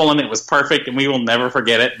beautiful and it was perfect, and we will never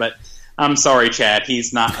forget it. But I'm sorry, Chad,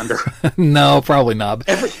 he's not under. No, probably not.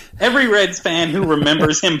 Every Reds fan who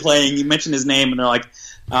remembers him playing, you mention his name, and they're like,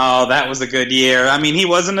 "Oh, that was a good year." I mean, he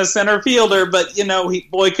wasn't a center fielder, but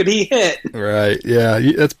boy, could he hit! Right? Yeah,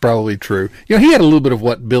 that's probably true. He had a little bit of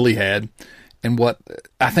what Billy had. And what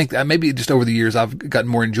I think maybe just over the years I've gotten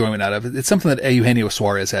more enjoyment out of it. It's something that Eugenio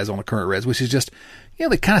Suarez has on the current Reds, which is just,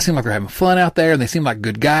 they kind of seem like they're having fun out there, and they seem like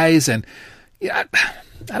good guys. And I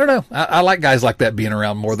don't know. I like guys like that being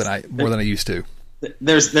around more than I used to.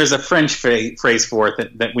 There's a French phrase for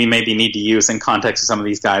it that we maybe need to use in context of some of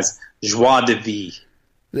these guys. Joie de vivre.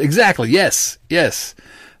 Exactly. Yes.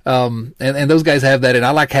 And those guys have that, and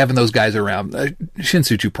I like having those guys around.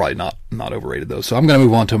 Shin-Soo Choo probably not overrated though. So I'm going to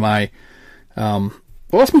move on to my. Well,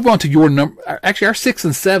 let's move on to your number. Actually, our 6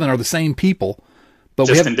 and 7 are the same people, but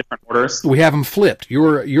just in different orders. We have them flipped.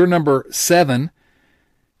 Your number 7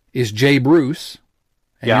 is Jay Bruce,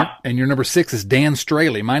 and your number 6 is Dan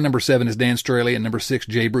Straley. My number 7 is Dan Straley, and number 6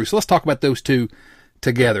 Jay Bruce. So let's talk about those two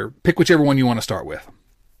together. Pick whichever one you want to start with.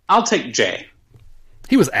 I'll take Jay.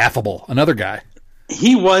 He was affable. Another guy.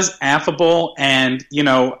 He was affable, and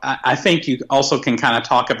I think you also can kind of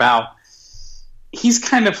talk about. He's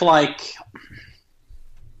kind of like.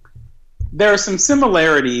 There are some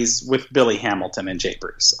similarities with Billy Hamilton and Jay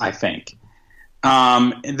Bruce, I think.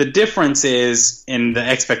 The difference is in the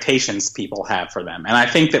expectations people have for them. And I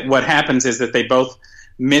think that what happens is that they both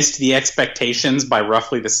missed the expectations by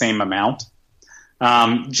roughly the same amount.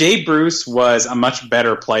 Jay Bruce was a much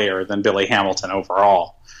better player than Billy Hamilton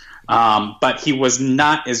overall, but he was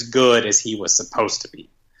not as good as he was supposed to be.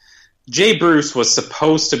 Jay Bruce was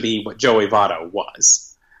supposed to be what Joey Votto was.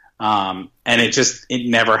 And it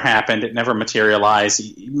never happened. It never materialized,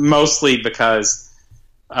 mostly because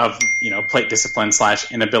of, plate discipline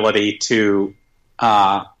 / inability to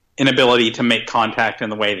make contact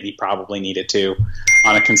in the way that he probably needed to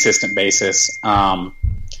on a consistent basis. But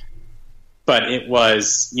it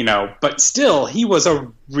was, but still, he was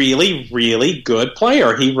a really, really good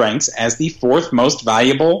player. He ranks as the 4th most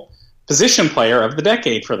valuable position player of the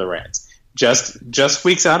decade for the Reds. Just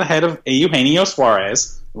weeks out ahead of Eugenio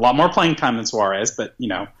Suarez. A lot more playing time than Suarez, but,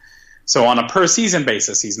 so on a per-season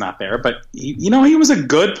basis, he's not there. But, he was a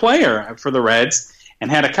good player for the Reds and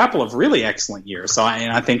had a couple of really excellent years. So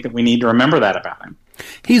I think that we need to remember that about him.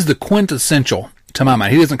 He's the quintessential, to my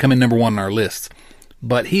mind. He doesn't come in number 1 on our lists,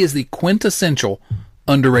 but he is the quintessential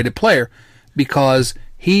underrated player because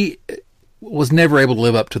he was never able to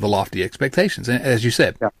live up to the lofty expectations, as you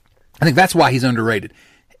said. Yeah. I think that's why he's underrated.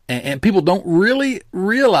 And people don't really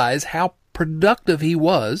realize how productive he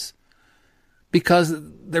was because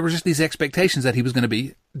there were just these expectations that he was going to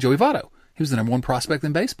be Joey Votto. He was the number 1 prospect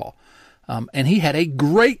in baseball. And he had a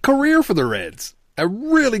great career for the Reds, a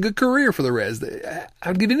really good career for the Reds.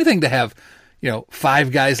 I'd give anything to have,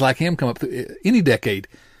 5 guys like him come up through any decade,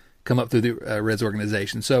 come up through the Reds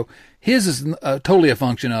organization. So his is totally a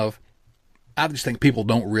function of, I just think people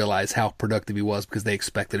don't realize how productive he was because they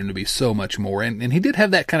expected him to be so much more. And he did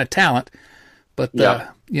have that kind of talent, but,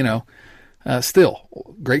 still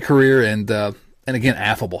great career and again,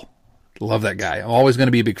 affable. Love that guy. I'm always going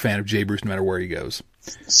to be a big fan of Jay Bruce no matter where he goes.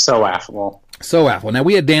 So affable. So affable. Now,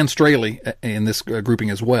 we had Dan Straley in this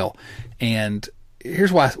grouping as well. And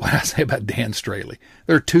here's what I say about Dan Straley.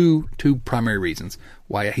 There are two primary reasons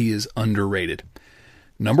why he is underrated.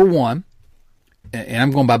 Number one, and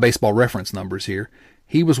I'm going by Baseball Reference numbers here,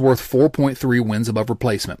 he was worth 4.3 wins above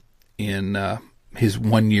replacement in his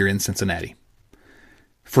 1 year in Cincinnati.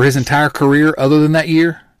 For his entire career, other than that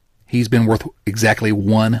year, he's been worth exactly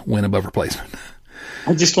 1 win above replacement.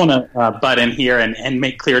 I just want to butt in here and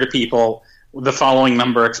make clear to people the following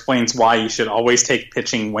number explains why you should always take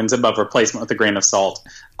pitching wins above replacement with a grain of salt.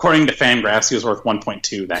 According to Fangraphs, he was worth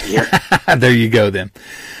 1.2 that year. There you go then.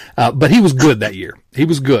 But he was good that year. He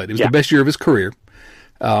was good. It was the best year of his career.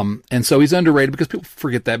 And so he's underrated because people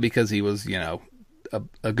forget that because he was,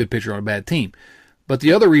 a good pitcher on a bad team. But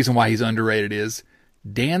the other reason why he's underrated is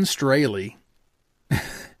Dan Straley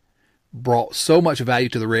brought so much value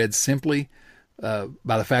to the Reds simply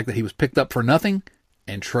by the fact that he was picked up for nothing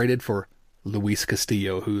and traded for Luis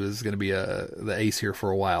Castillo, who is going to be the ace here for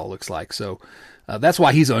a while, looks like. So that's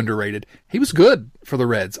why he's underrated. He was good for the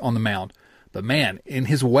Reds on the mound. But, man, in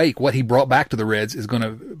his wake, what he brought back to the Reds is going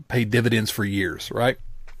to pay dividends for years, right?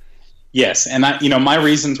 Yes, and my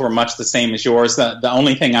reasons were much the same as yours. The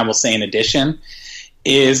only thing I will say in addition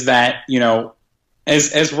is that,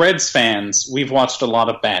 as Reds fans, we've watched a lot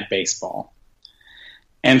of bad baseball.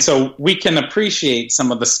 And so we can appreciate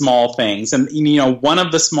some of the small things. And, one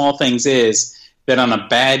of the small things is that on a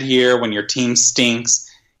bad year when your team stinks,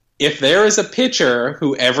 if there is a pitcher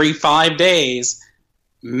who every 5 days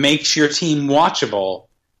makes your team watchable,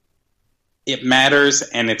 it matters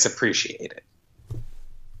and it's appreciated.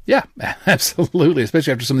 Yeah, absolutely,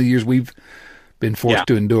 especially after some of the years we've been forced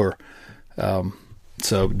to endure.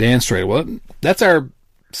 So Dan Straley, well, that's our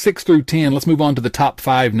 6 through 10. Let's move on to the top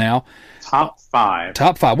 5 now. Top 5.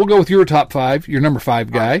 Top 5. We'll go with your top 5, your number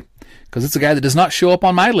 5 guy, because it's a guy that does not show up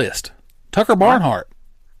on my list. Tucker Barnhart.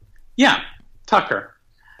 Yeah, Tucker.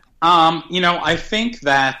 I think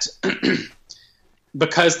that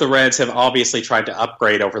because the Reds have obviously tried to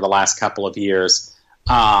upgrade over the last couple of years,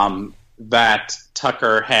 that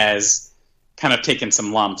Tucker has kind of taken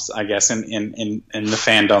some lumps, I guess, in the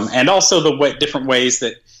fandom, and also the different ways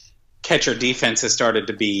that catcher defense has started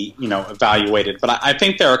to be, evaluated. But I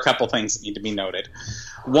think there are a couple things that need to be noted.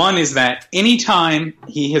 One is that anytime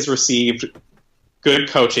he has received good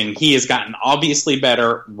coaching, he has gotten obviously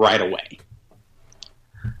better right away.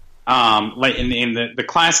 Like in the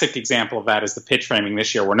classic example of that is the pitch framing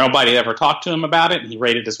this year, where nobody ever talked to him about it, and he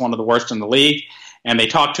rated as one of the worst in the league. And they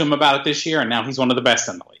talked to him about it this year, and now he's one of the best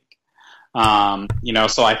in the league.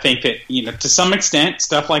 So I think that, to some extent,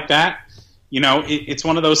 stuff like that, it's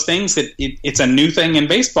one of those things that it's a new thing in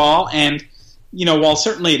baseball. And, while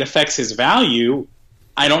certainly it affects his value,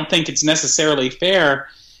 I don't think it's necessarily fair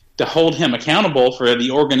to hold him accountable for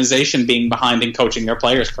the organization being behind in coaching their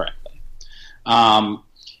players correctly. And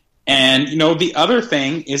the other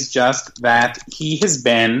thing is just that he's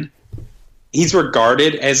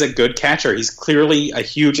regarded as a good catcher. He's clearly a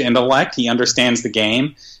huge intellect. He understands the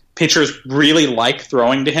game. Pitchers really like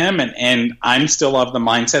throwing to him, and I'm still of the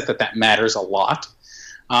mindset that matters a lot.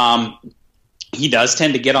 He does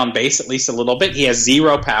tend to get on base at least a little bit. He has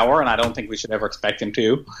zero power, and I don't think we should ever expect him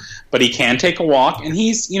to. But he can take a walk, and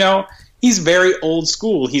he's very old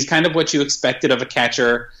school. He's kind of what you expected of a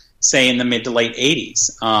catcher, say, in the mid to late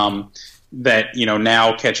 80s. That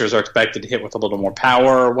now catchers are expected to hit with a little more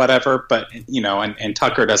power or whatever, but and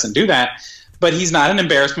Tucker doesn't do that. But he's not an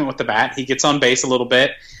embarrassment with the bat. He gets on base a little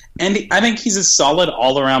bit, and I think he's a solid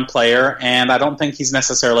all-around player. And I don't think he's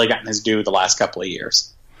necessarily gotten his due the last couple of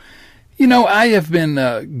years. I have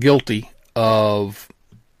been guilty of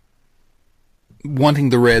wanting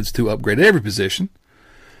the Reds to upgrade at every position.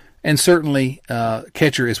 And certainly,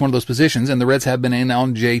 catcher is one of those positions, and the Reds have been in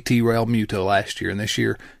on JT Realmuto last year, and this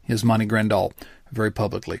year is Monty Grandal very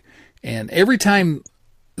publicly. And every time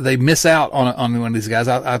they miss out on one of these guys,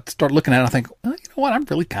 I start looking at it and I think, well, you know what, I'm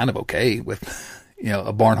really kind of okay with,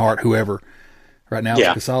 a Barnhart, whoever. Right now it's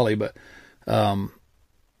Casali, but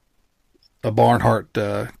a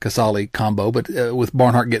Barnhart-Casali combo, but with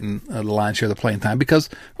Barnhart getting the lion's share of the playing time because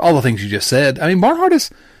all the things you just said. I mean,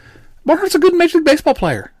 Barnhart's a good Major League Baseball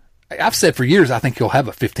player. I've said for years I think he'll have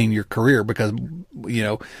a 15-year career because,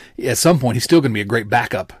 at some point he's still going to be a great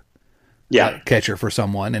backup catcher for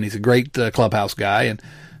someone, and he's a great clubhouse guy. And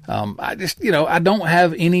I just, I don't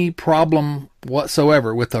have any problem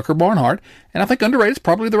whatsoever with Tucker Barnhart, and I think underrated is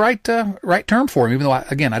probably the right term for him, even though, I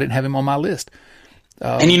didn't have him on my list.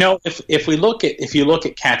 And if you look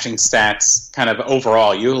at catching stats, kind of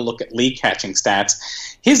overall, you look at league catching stats.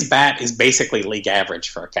 His bat is basically league average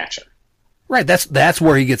for a catcher. Right. That's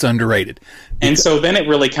where he gets underrated. And so then it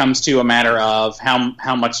really comes to a matter of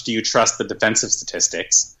how much do you trust the defensive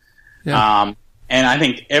statistics? Yeah. And I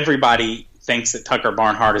think everybody thinks that Tucker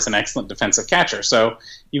Barnhart is an excellent defensive catcher. So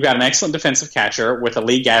you've got an excellent defensive catcher with a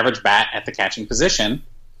league average bat at the catching position.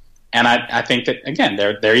 And I think that, again,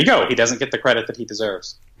 there you go. He doesn't get the credit that he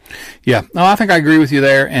deserves. Yeah. No, I think I agree with you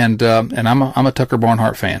there. And I'm a Tucker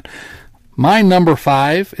Barnhart fan. My number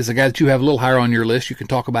 5 is a guy that you have a little higher on your list. You can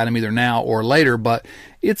talk about him either now or later, but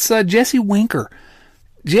it's Jesse Winker.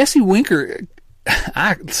 Jesse Winker,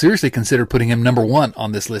 I seriously consider putting him number 1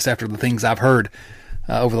 on this list after the things I've heard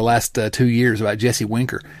over the last 2 years about Jesse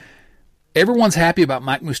Winker. Everyone's happy about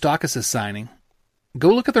Mike Moustakas' signing. Go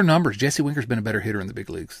look at their numbers. Jesse Winker's been a better hitter in the big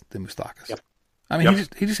leagues than Moustakas. Yep. I mean,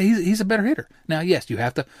 he's a better hitter. Now, yes, he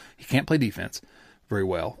can't play defense very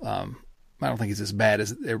well. I don't think he's as bad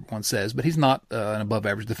as everyone says, but he's not an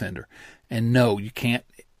above-average defender. And no, you can't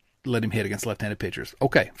let him hit against left-handed pitchers.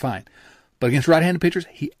 Okay, fine. But against right-handed pitchers,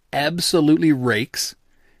 he absolutely rakes.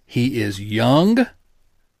 He is young.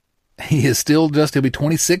 He is still he'll be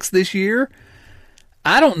 26 this year.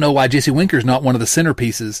 I don't know why Jesse Winker is not one of the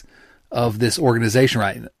centerpieces of this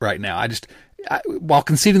organization right now. While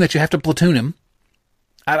conceding that you have to platoon him,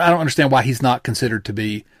 I don't understand why he's not considered to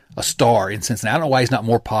be a star in Cincinnati. I don't know why he's not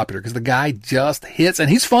more popular, because the guy just hits, and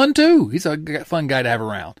he's fun too. He's a fun guy to have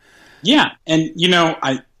around. Yeah, and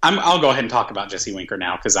I'll go ahead and talk about Jesse Winker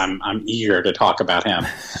now because I'm eager to talk about him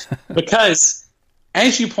because,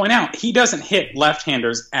 as you point out, he doesn't hit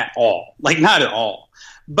left-handers at all, like not at all.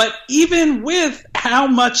 But even with how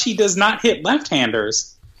much he does not hit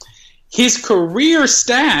left-handers, his career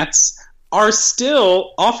stats are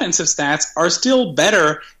still, offensive stats are still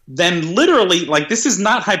better than literally, like, this is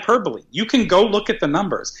not hyperbole. You can go look at the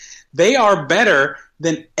numbers. They are better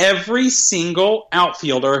than every single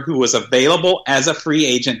outfielder who was available as a free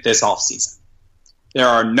agent this offseason. There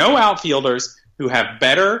are no outfielders who have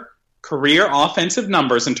better career offensive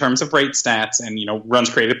numbers in terms of rate stats and, runs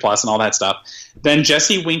created plus and all that stuff than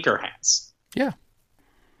Jesse Winker has. Yeah.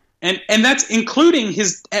 And that's including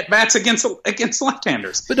his at-bats against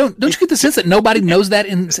left-handers. But don't you get the sense that nobody knows that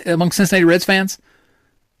among Cincinnati Reds fans?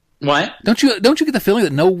 What? Don't you get the feeling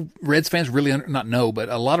that no Reds fans really not know, but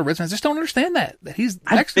a lot of Reds fans just don't understand that he's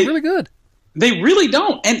actually really good. They really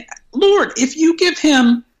don't. And Lord, if you give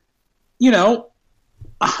him,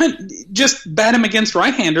 just bat him against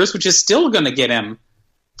right-handers, which is still going to get him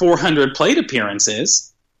 400 plate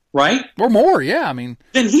appearances, right? Or more, yeah. I mean,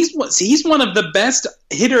 then he's one of the best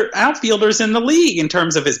outfielders in the league in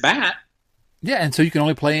terms of his bat. Yeah, and so you can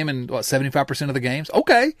only play him in 75% of the games.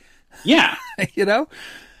 Okay. Yeah.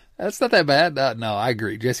 That's not that bad. No, I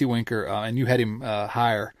agree. Jesse Winker, and you had him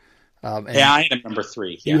higher. I had him number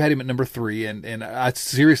 3. Yeah. You had him at number 3, and I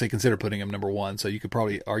seriously consider putting him number 1. So you could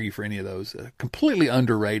probably argue for any of those. Completely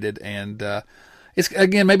underrated, and it's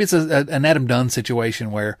maybe it's an Adam Dunn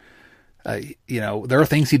situation where there are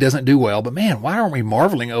things he doesn't do well, but man, why aren't we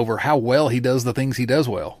marveling over how well he does the things he does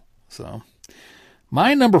well? So,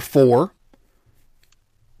 my number 4.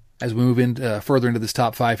 As we move further into this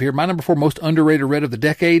top 5 here, my number 4 most underrated Red of the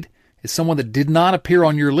decade is someone that did not appear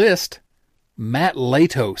on your list, Matt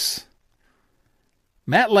Latos.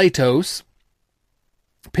 Matt Latos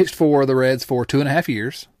pitched for the Reds for 2.5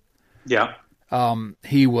 years. Yeah.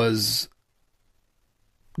 He was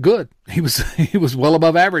good. He was well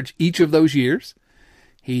above average each of those years.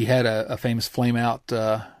 He had a famous flame out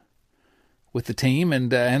with the team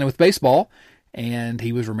and with baseball. And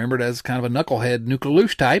he was remembered as kind of a knucklehead Nuke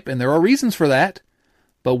LaLoosh type, and there are reasons for that.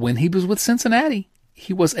 But when he was with Cincinnati,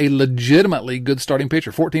 he was a legitimately good starting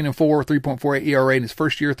pitcher. 14-4, 3.48 ERA in his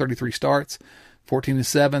first year, 33 starts.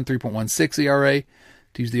 14-7, 3.16 ERA.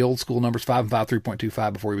 To use the old school numbers, 5-5,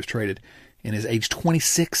 3.25 before he was traded in his age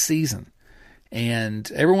 26 season. And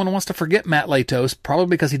everyone wants to forget Matt Latos, probably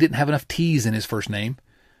because he didn't have enough T's in his first name.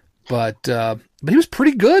 But he was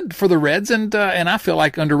pretty good for the Reds, and I feel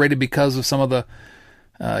like underrated because of some of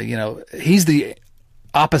the, he's the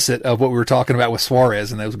opposite of what we were talking about with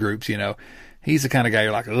Suarez in those groups. He's the kind of guy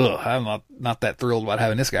you're like, ugh, I'm not that thrilled about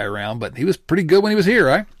having this guy around, but he was pretty good when he was here,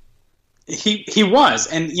 right? He was,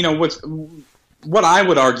 and what I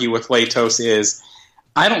would argue with Latos is,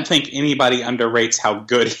 I don't think anybody underrates how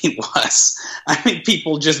good he was. I think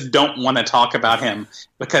people just don't want to talk about him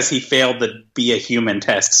because he failed to be a human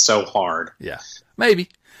test so hard. Yeah, maybe.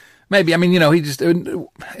 I mean, I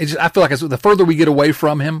feel like the further we get away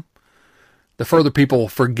from him, the further people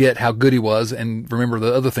forget how good he was and remember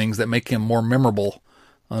the other things that make him more memorable,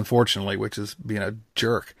 unfortunately, which is being a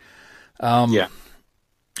jerk. Yeah.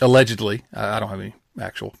 Allegedly. I don't have any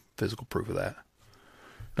actual physical proof of that.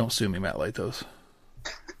 Don't sue me, Matt Latos.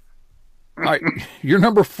 right, your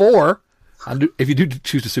number 4. If you do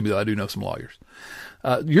choose to sue me, though, I do know some lawyers.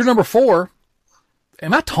 Your number 4.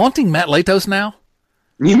 Am I taunting Matt Latos now?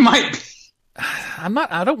 You might be. I'm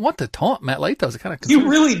not. I don't want to taunt Matt Latos. It kind of you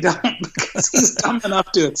really don't, because he's dumb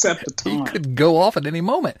enough to accept the taunt. He could go off at any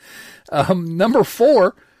moment. Number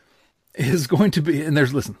 4 is going to be, and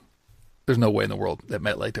there's no way in the world that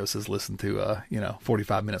Matt Latos has listened to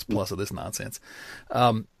 45 minutes plus of this nonsense.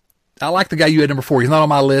 I like the guy you had number 4. He's not on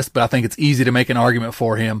my list, but I think it's easy to make an argument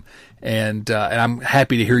for him, and I'm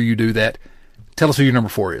happy to hear you do that. Tell us who your number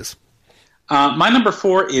 4 is. My number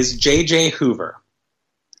 4 is J.J. Hoover.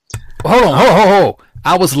 Hold on.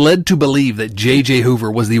 I was led to believe that J.J.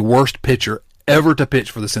 Hoover was the worst pitcher ever to pitch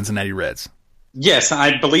for the Cincinnati Reds. Yes,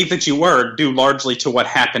 I believe that you were, due largely to what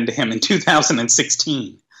happened to him in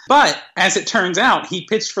 2016. But, as it turns out, he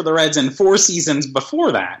pitched for the Reds in 4 seasons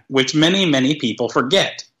before that, which many, many people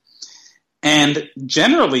forget. And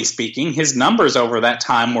generally speaking, his numbers over that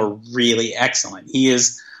time were really excellent. He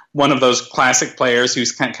is one of those classic players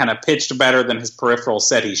who's kind of pitched better than his peripheral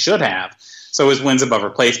said he should have. So his wins above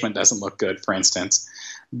replacement doesn't look good, for instance.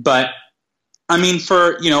 But, I mean,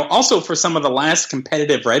 also for some of the last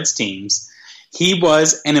competitive Reds teams, he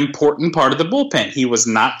was an important part of the bullpen. He was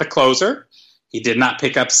not the closer. He did not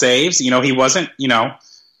pick up saves. He wasn't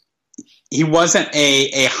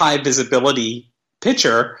a high visibility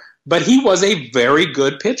pitcher, but he was a very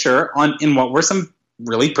good pitcher in what were some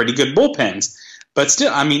really pretty good bullpens. But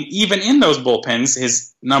still, I mean, even in those bullpens,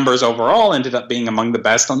 his numbers overall ended up being among the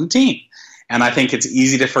best on the team. And I think it's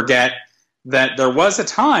easy to forget that there was a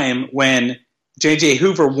time when J.J.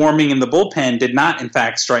 Hoover warming in the bullpen did not, in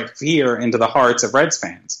fact, strike fear into the hearts of Reds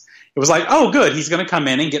fans. It was like, oh, good, he's going to come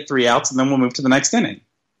in and get 3 outs, and then we'll move to the next inning.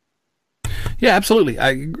 Yeah, absolutely. I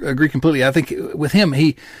agree completely. I think with him,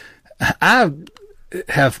 I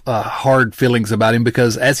have hard feelings about him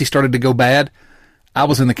because as he started to go bad, I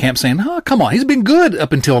was in the camp saying, oh, come on, he's been good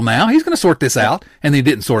up until now. He's going to sort this out. And he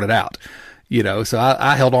didn't sort it out. So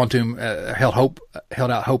I held on to him,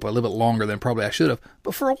 held out hope a little bit longer than probably I should have.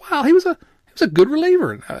 But for a while, he was a good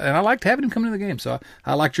reliever, and I liked having him come into the game. So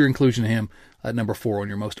I liked your inclusion of him at number 4 on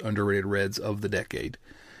your most underrated Reds of the decade.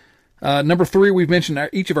 Number 3, we've mentioned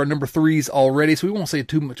each of our number 3s already, so we won't say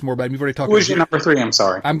too much more about him. You've already talked about. Who's your number 3? I'm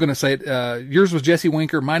sorry. I'm going to say it. Yours was Jesse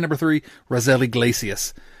Winker. My number 3, Raisel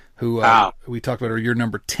Iglesias, who we talked about. Or your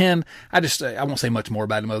number 10. I won't say much more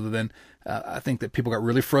about him other than I think that people got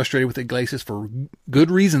really frustrated with Iglesias for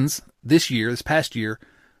good reasons this past year,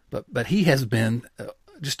 but he has been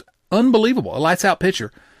just unbelievable, a lights out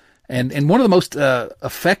pitcher, and one of the most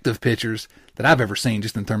effective pitchers that I've ever seen,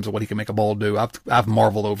 just in terms of what he can make a ball do. I've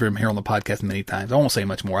marveled over him here on the podcast many times. I won't say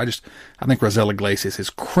much more. I think Raisel Iglesias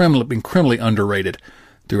has been criminally underrated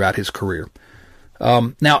throughout his career.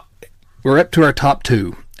 Now we're up to our top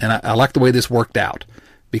 2, and I like the way this worked out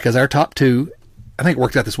because our top 2. I think it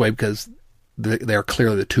worked out this way because they are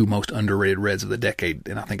clearly the 2 most underrated Reds of the decade,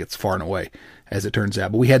 and I think it's far and away, as it turns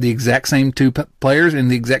out. But we had the exact same 2 players in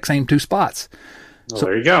the exact same 2 spots. Well,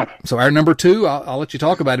 there you go. So our number 2, I'll let you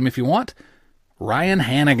talk about him if you want, Ryan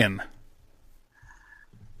Hanigan.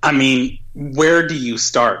 I mean, where do you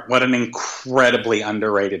start? What an incredibly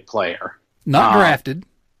underrated player. Not drafted.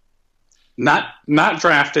 Not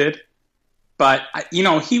drafted, but,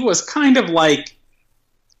 he was kind of like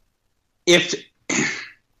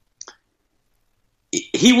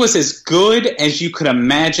he was as good as you could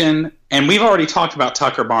imagine, and we've already talked about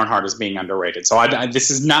Tucker Barnhart as being underrated, so this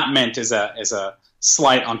is not meant as a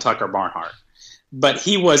slight on Tucker Barnhart. But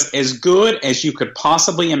he was as good as you could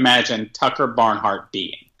possibly imagine Tucker Barnhart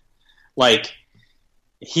being. Like,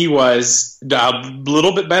 he was a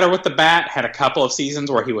little bit better with the bat, had a couple of seasons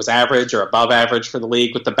where he was average or above average for the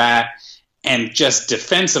league with the bat, and just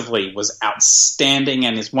defensively was outstanding,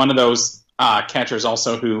 and is one of those catchers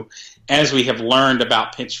also who, as we have learned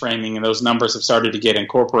about pitch framing and those numbers have started to get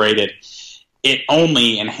incorporated, it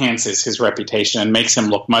only enhances his reputation and makes him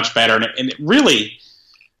look much better. And it really,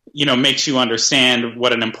 makes you understand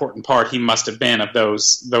what an important part he must have been of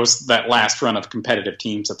that last run of competitive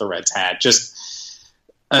teams that the Reds had. Just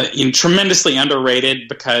tremendously underrated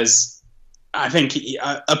because I think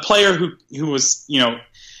a player who was,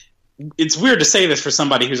 it's weird to say this for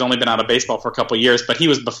somebody who's only been out of baseball for a couple of years, but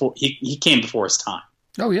he came before his time.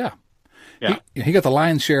 Oh, yeah. Yeah. He got the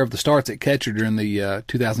lion's share of the starts at catcher during the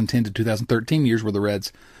 2010 to 2013 years where the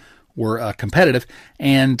Reds were competitive,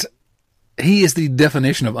 and he is the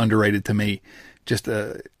definition of underrated to me. Just,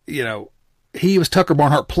 he was Tucker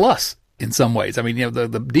Barnhart plus in some ways. I mean, the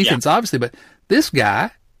defense obviously, but this guy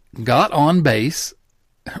got on base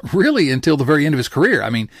really until the very end of his career. I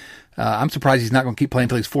mean, I'm surprised he's not going to keep playing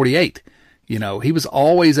until he's 48. He was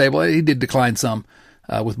always able. He did decline some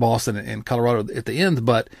with Boston and Colorado at the end,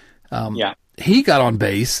 but he got on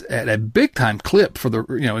base at a big time clip for the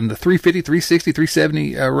in the 350, 360,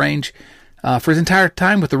 370 range for his entire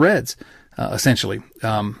time with the Reds. Essentially,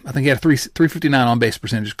 I think he had a 359 on base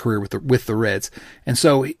percentage career with the Reds, and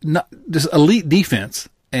so just elite defense.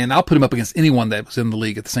 And I'll put him up against anyone that was in the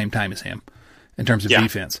league at the same time as him in terms of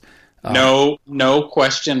defense. No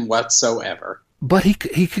question whatsoever. But he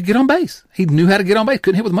could get on base. He knew how to get on base.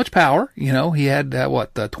 Couldn't hit with much power. He had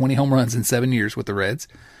 20 home runs in 7 years with the Reds,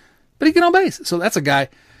 but he could get on base. So that's a guy.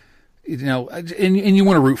 And you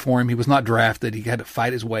want to root for him. He was not drafted. He had to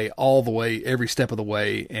fight his way all the way, every step of the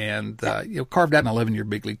way, and carved out an 11-year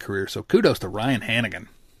big league career. So kudos to Ryan Hanigan.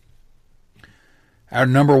 Our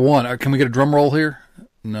number one. Can we get a drum roll here?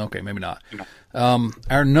 No, okay, maybe not.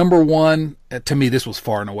 Our number one. To me, this was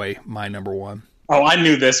far and away my number one. Oh, I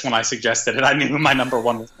knew this when I suggested it. I knew who my number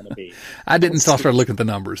one was going to be. I didn't until I started looking at the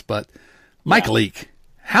numbers, but Mike Leake.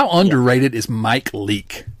 How underrated is Mike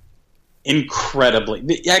Leake?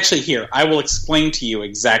 Incredibly. Actually, here, I will explain to you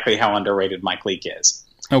exactly how underrated Mike Leake is.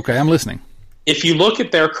 Okay, I'm listening. If you look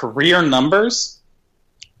at their career numbers,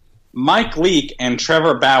 Mike Leake and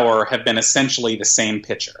Trevor Bauer have been essentially the same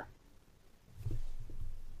pitcher.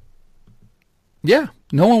 Yeah,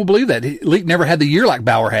 no one will believe that. Leake never had the year like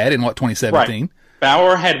Bauer had in, 2017? Right.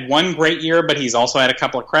 Bauer had one great year, but he's also had a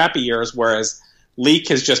couple of crappy years, whereas Leake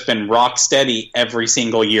has just been rock steady every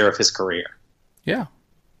single year of his career. Yeah.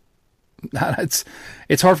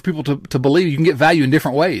 It's hard for people to believe. You can get value in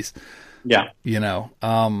different ways. Yeah.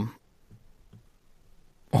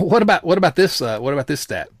 What about this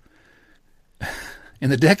stat? In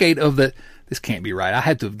the decade of this can't be right. I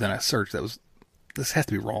had to have done a search this has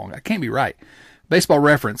to be wrong. It can't be right. Baseball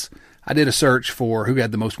Reference, I did a search for who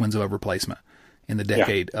had the most wins above replacement in the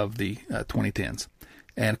decade of the 2010s.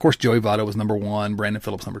 And, of course, Joey Votto was number one, Brandon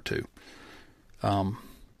Phillips number two.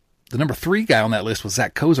 The number 3 guy on that list was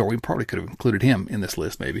Zach Kozar. We probably could have included him in this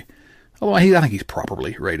list, maybe. Although I think he's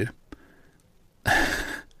properly rated.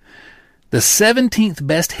 The 17th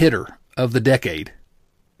best hitter of the decade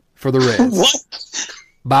for the Reds. What?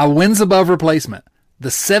 By wins above replacement. The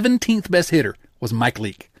 17th best hitter was Mike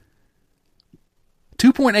Leake.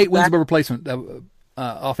 2.8 wins above replacement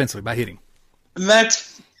offensively by hitting.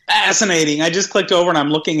 That's fascinating. I just clicked over and I'm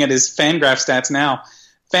looking at his Fangraphs stats now.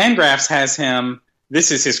 Fangraphs has him, this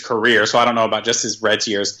is his career, so I don't know about just his Reds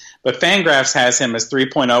years, but Fangraphs has him as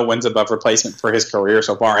 3.0 wins above replacement for his career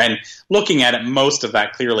so far. And looking at it, most of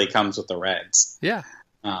that clearly comes with the Reds. Yeah.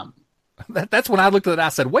 That's when I looked at it, I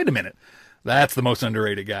said, wait a minute. That's the most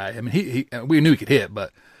underrated guy. I mean, we knew he could hit,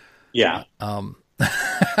 but yeah. I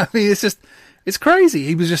mean, it's crazy.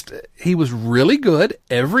 He was really good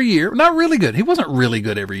every year. Not really good. He wasn't really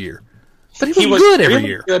good every year, but he was good every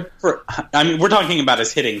year. Good we're talking about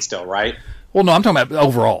his hitting still, right? Well, no, I'm talking about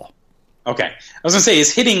overall. Okay. I was going to say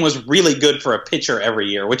his hitting was really good for a pitcher every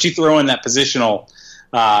year, which you throw in that positional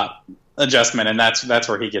adjustment, and that's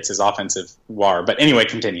where he gets his offensive WAR. But anyway,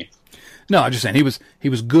 continue. No, I'm just saying he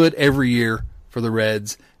was good every year for the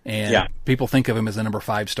Reds, and people think of him as a number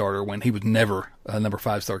 5 starter when he was never a number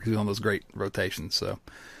 5 starter because he was on those great rotations. So,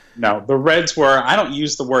 no, the Reds were. I don't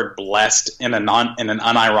use the word blessed in an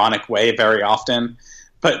unironic way very often,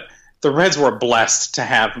 but the Reds were blessed to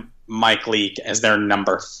have Mike Leake as their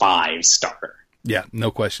number 5 starter. Yeah, no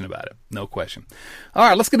question about it. No question. All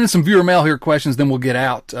right, let's get into some viewer mail here questions, then we'll get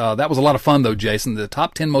out. That was a lot of fun, though, Jason. The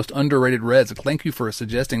top 10 most underrated Reds. Thank you for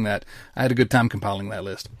suggesting that. I had a good time compiling that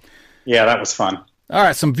list. Yeah, that was fun. All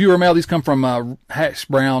right, some viewer mail. These come from Hash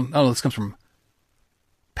Brown. Oh, no, this comes from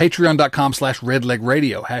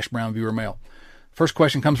patreon.com/redlegradio, Hash Brown viewer mail. First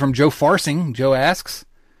question comes from Joe Farsing. Joe asks,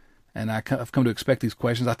 and I've come to expect these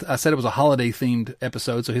questions. I said it was a holiday-themed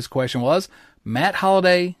episode, so his question was, Matt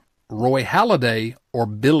Holliday, Roy Halladay, or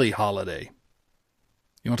Billy Holiday?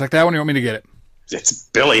 You want to take that one, or you want me to get it? It's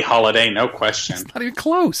Billy Holiday, no question. It's not even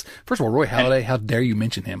close. First of all, Roy Halladay, how dare you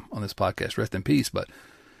mention him on this podcast? Rest in peace. But,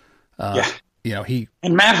 he...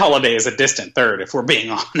 And Matt Holliday is a distant third, if we're being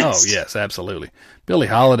honest. Oh, yes, absolutely. Billy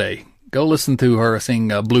Holiday. Go listen to her sing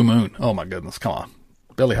Blue Moon. Oh, my goodness. Come on.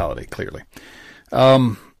 Billy Holiday, clearly.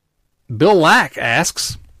 Bill Lack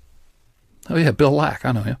asks... Oh, yeah, Bill Lack.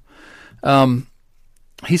 I know him.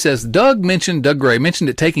 He says, Doug Gray mentioned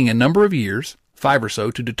it taking a number of years, 5 or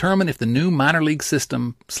so, to determine if the new minor league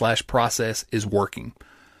system/process is working.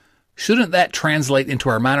 Shouldn't that translate into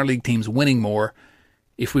our minor league teams winning more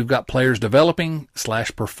if we've got players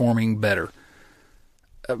developing/performing better?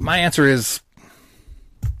 My answer is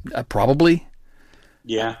probably.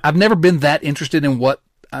 Yeah. I've never been that interested in what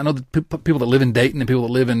I know the people that live in Dayton and people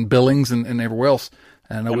that live in Billings and everywhere else.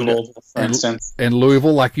 And I know Louisville, for instance. And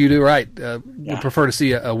Louisville, like you do, right? Would prefer to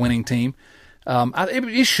see a winning team.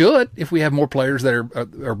 It should, if we have more players that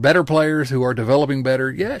are better players who are developing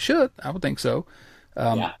better. Yeah, it should. I would think so.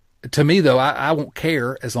 To me, though, I won't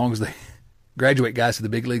care as long as they graduate guys to the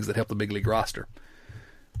big leagues that help the big league roster.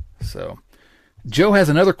 So, Joe has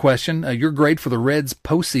another question. Your grade for the Reds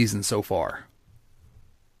postseason so far?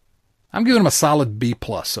 I'm giving them a solid B+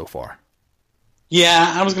 so far.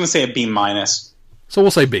 Yeah, I was going to say a B-. So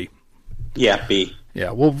we'll say B. Yeah, B.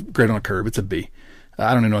 Yeah, we'll grade on a curve. It's a B.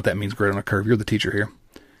 I don't even know what that means, grade on a curve. You're the teacher here.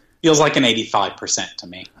 Feels like an 85% to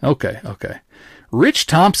me. Okay. Rich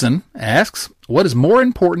Thompson asks, what is more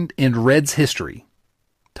important in Reds history?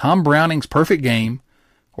 Tom Browning's perfect game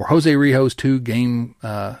or Jose Rijo's 2-game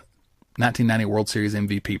 1990 World Series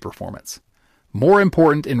MVP performance? More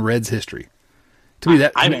important in Reds history. To me,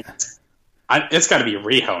 that... It's got to be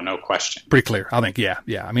Rijo, no question. Pretty clear, I think. Yeah.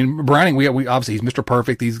 I mean, Browning, we obviously he's Mr.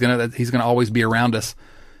 Perfect. He's gonna always be around us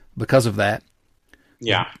because of that.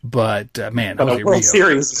 Yeah, but man, a World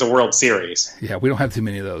Series is a World Series. Yeah, we don't have too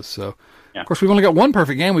many of those. So, Of course, we've only got one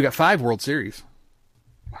perfect game. We got 5 World Series.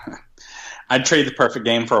 I'd trade the perfect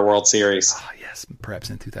game for a World Series. Oh, yes, perhaps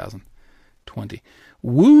in 2020.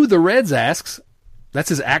 Woo the Reds asks. That's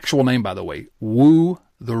his actual name, by the way. Woo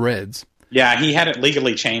the Reds. Yeah, he had it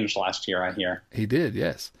legally changed last year, I hear. He did,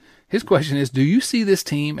 yes. His question is, do you see this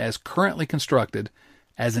team as currently constructed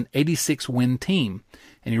as an 86-win team?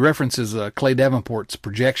 And he references Clay Davenport's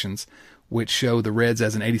projections, which show the Reds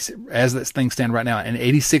as as things stand right now, an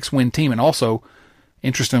 86-win team. And also,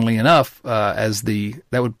 interestingly enough, that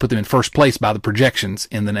would put them in first place by the projections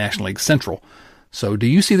in the National League Central. So do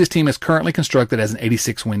you see this team as currently constructed as an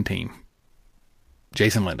 86-win team?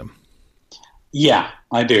 Jason Lindham. Yeah,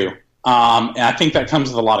 I do. And I think that comes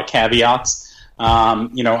with a lot of caveats.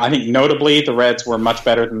 I think notably the Reds were much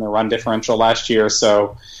better than their run differential last year,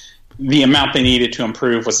 so the amount they needed to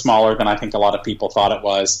improve was smaller than I think a lot of people thought it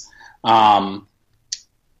was.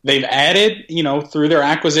 They've added, through their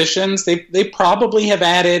acquisitions, they probably have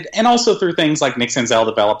added, and also through things like Nick Senzel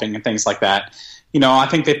developing and things like that. I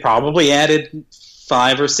think they probably added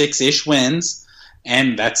 5 or 6-ish wins.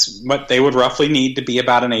 And that's what they would roughly need to be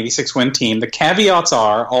about an 86-win team. The caveats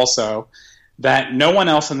are also that no one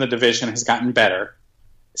else in the division has gotten better.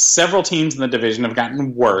 Several teams in the division have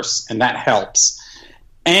gotten worse, and that helps.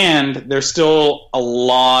 And there's still a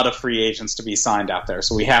lot of free agents to be signed out there.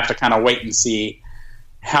 So we have to kind of wait and see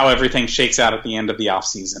how everything shakes out at the end of the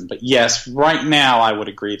offseason. But yes, right now I would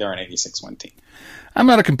agree they're an 86-win team. I'm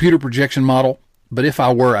not a computer projection model, but if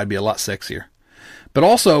I were, I'd be a lot sexier. But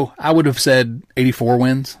also, I would have said 84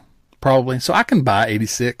 wins, probably. So I can buy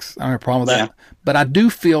 86. I don't have a problem with that. But I do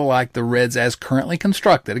feel like the Reds, as currently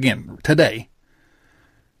constructed, again, today,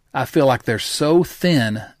 I feel like they're so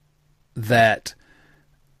thin that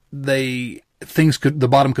the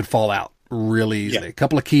bottom could fall out really easily. A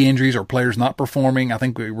couple of key injuries or players not performing. I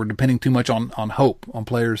think we're depending too much on hope, on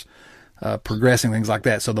players progressing, things like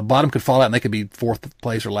that. So the bottom could fall out and they could be 4th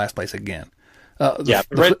place or last place again.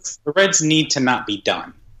 The Reds need to not be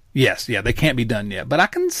done. Yes, they can't be done yet. But I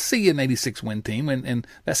can see an 86-win team, and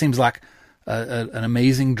that seems like an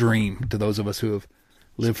amazing dream to those of us who have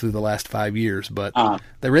lived through the last 5 years. But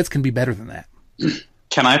the Reds can be better than that.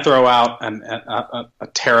 Can I throw out a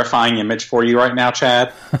terrifying image for you right now,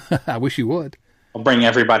 Chad? I wish you would. I'll bring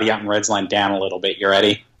everybody out in Reds line down a little bit. You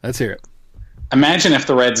ready? Let's hear it. Imagine if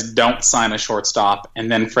the Reds don't sign a shortstop,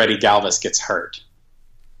 and then Freddie Galvis gets hurt.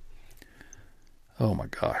 Oh, my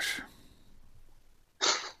gosh.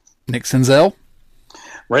 Nick Senzel?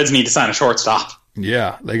 Reds need to sign a shortstop.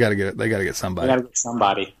 Yeah, they got to get somebody. They got to get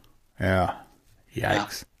somebody. Yeah.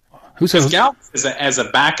 Yikes. Yeah. Galvis as a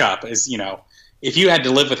backup is, if you had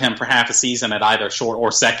to live with him for half a season at either short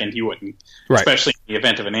or second, you wouldn't. Right. Especially in the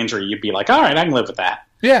event of an injury, you'd be like, all right, I can live with that.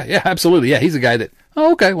 Yeah, absolutely. Yeah, he's a guy that,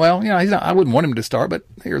 okay, well, he's not, I wouldn't want him to start, but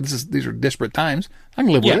these are desperate times. I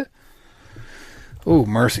can live with it. Oh,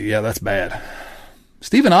 mercy. Yeah, that's bad.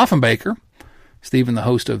 Stephen Offenbaker, Stephen, the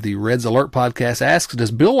host of the Reds Alert podcast, asks, does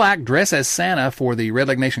Bill Lack dress as Santa for the Red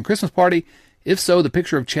Leg Nation Christmas party? If so, the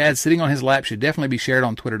picture of Chad sitting on his lap should definitely be shared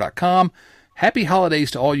on Twitter.com. Happy holidays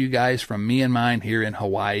to all you guys from me and mine here in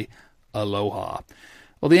Hawaii. Aloha.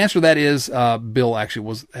 Well, the answer to that is Bill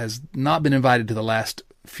actually has not been invited to the last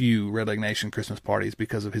few Red Leg Nation Christmas parties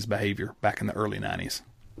because of his behavior back in the early 90s.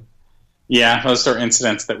 Yeah, those are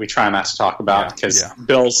incidents that we try not to talk about because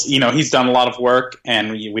Bill's, he's done a lot of work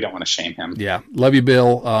and we don't want to shame him. Yeah, love you,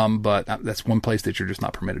 Bill, but that's one place that you're just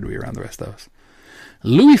not permitted to be around the rest of us.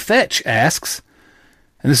 Louis Fetch asks,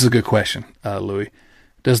 and this is a good question, Louis,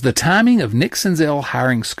 Does the timing of Nick Senzel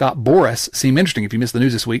hiring Scott Boras seem interesting? If you missed the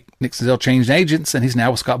news this week, Nick Senzel changed agents, and he's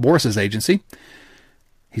now with Scott Boras' agency.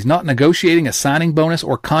 He's not negotiating a signing bonus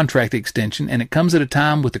or contract extension, and it comes at a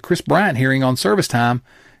time with the Chris Bryant hearing on service time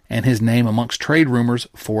and his name amongst trade rumors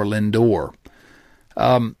for Lindor.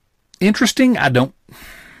 Interesting. I don't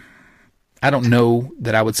know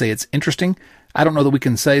that I would say it's interesting. I don't know that we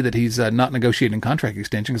can say that he's not negotiating a contract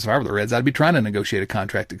extension, because if I were the Reds, I'd be trying to negotiate a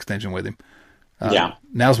contract extension with him.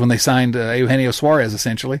 Now's when they signed Eugenio Suarez,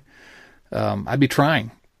 essentially. I'd be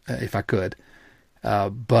trying if I could.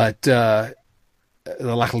 But the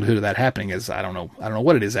likelihood of that happening is, I don't know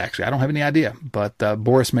what it is, actually. I don't have any idea. But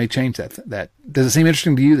Boras may change that. Does it seem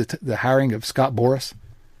interesting to you, the hiring of Scott Boras?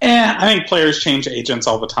 I think players change agents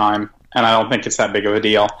all the time, and I don't think it's that big of a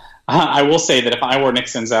deal. I will say that if I were Nick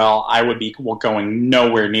Senzel, I would be going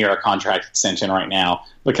nowhere near a contract extension right now,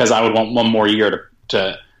 because I would want one more year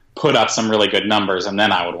to put up some really good numbers, and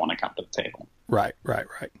then I would want to come to the table. Right.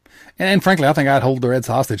 And frankly, I think I'd hold the Reds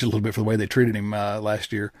hostage a little bit for the way they treated him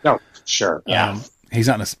last year. Oh, sure. Yeah. He's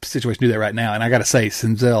not in a situation to do that right now. And I got to say,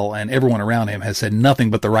 Senzel and everyone around him has said nothing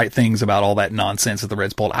but the right things about all that nonsense that the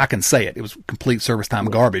Reds pulled. I can say it. It was complete service time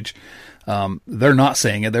garbage. They're not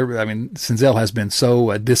saying it. Senzel has been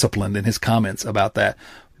so disciplined in his comments about that.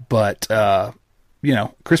 But,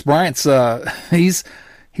 Chris Bryant's, he's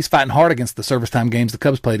fighting hard against the service time games the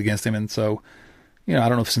Cubs played against him. And so, I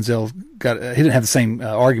don't know if Senzel he didn't have the same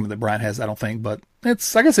argument that Bryant has, I don't think, but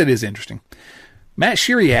it's, I guess it is interesting. Matt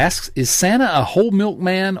Sheary asks, is Santa a whole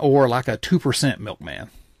milkman or like a 2% milkman?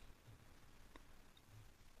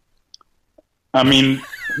 I mean,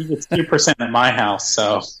 he gets 2% at my house,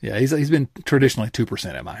 so. Yeah, he's been traditionally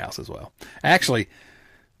 2% at my house as well. Actually,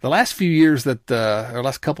 the last few years or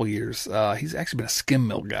last couple years, he's actually been a skim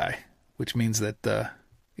milk guy, which means that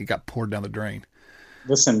he got poured down the drain.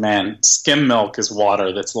 Listen, man, skim milk is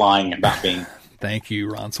water that's lying about being. Thank you,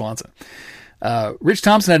 Ron Swanson. Rich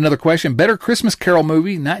Thompson had another question. Better Christmas Carol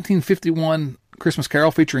movie, 1951 Christmas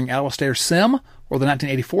Carol featuring Alastair Sim, or the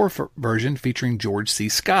 1984 version featuring George C.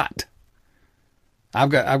 Scott? I've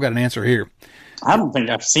got an answer here. I don't think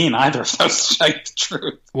I've seen either of those, to tell you the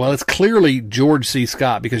truth. Well, it's clearly George C.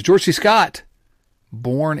 Scott, because George C. Scott,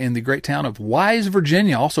 born in the great town of Wise,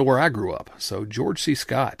 Virginia, also where I grew up. So George C.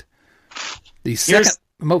 Scott, the second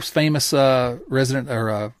most famous resident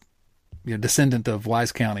or descendant of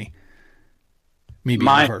Wise County. Me being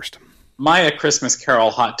the first. My A Christmas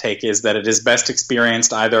Carol hot take is that it is best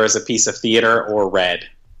experienced either as a piece of theater or read.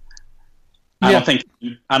 Yeah.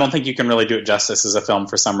 I don't think you can really do it justice as a film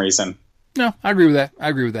for some reason. No, I agree with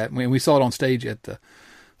that. We saw it on stage at a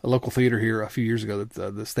local theater here a few years ago,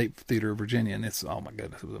 the State Theater of Virginia, and it's, oh my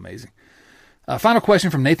goodness, it was amazing. Final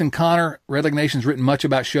question from Nathan Connor. Red Leg Nation's written much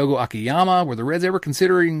about Shogo Akiyama. Were the Reds ever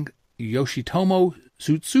considering Yoshitomo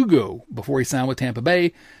Tsutsugo before he signed with Tampa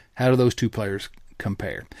Bay? How do those two players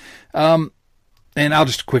compare? And I'll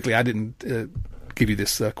just quickly, I didn't give you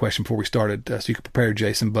this question before we started, so you could prepare,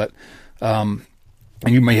 Jason, but and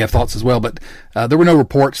you may have thoughts as well, but there were no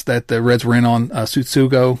reports that the Reds were in on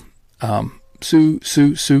Tsutsugo.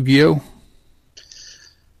 Sugio.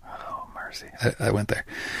 Oh, mercy. I went there.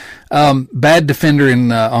 Bad defender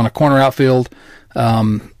on a corner outfield.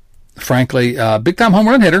 Frankly, big-time home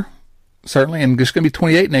run hitter, certainly, and just going to be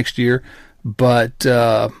 28 next year, but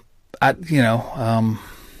the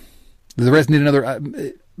Reds need another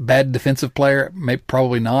bad defensive player,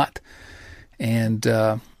 probably not. And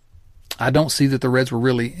I don't see that the Reds were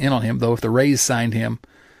really in on him, though if the Rays signed him,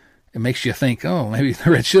 it makes you think, oh, maybe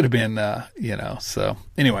the Reds should have been, So,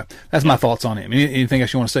 anyway, that's my thoughts on him. Anything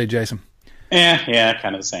else you want to say, Jason? Yeah,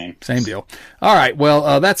 kind of the same. Same deal. All right,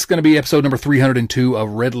 well, that's going to be episode number 302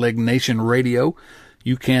 of Red Leg Nation Radio.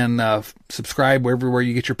 You can subscribe everywhere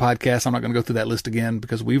you get your podcasts. I'm not going to go through that list again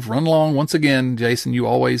because we've run long once again. Jason, you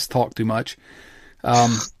always talk too much.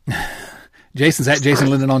 Jason's at Jason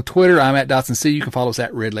Linden on Twitter. I'm at Dotson C. You can follow us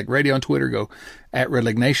at Red Leg Radio on Twitter. Go at Red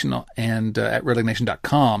Leg Nation and at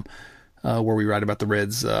redlegnation.com where we write about the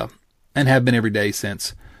Reds and have been every day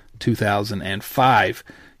since 2005.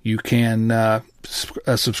 You can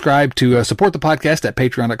subscribe to support the podcast at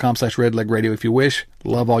patreon.com/redlegradio if you wish.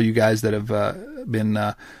 Love all you guys that have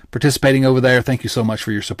been participating over there. Thank you so much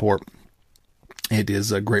for your support. It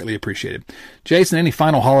is greatly appreciated. Jason, any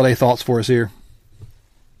final holiday thoughts for us here?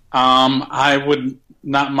 I would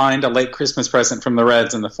not mind a late Christmas present from the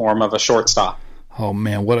Reds in the form of a shortstop. Oh,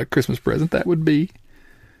 man, what a Christmas present that would be.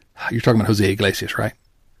 You're talking about Jose Iglesias, right?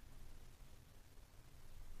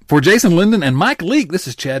 For Jason Linden and Mike Leake, this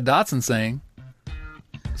is Chad Dotson saying,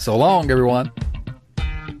 so long, everyone.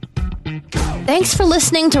 Thanks for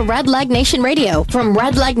listening to Red Leg Nation Radio from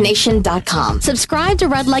redlegnation.com. Subscribe to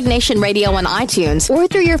Red Leg Nation Radio on iTunes or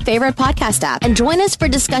through your favorite podcast app and join us for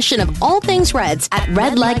discussion of all things Reds at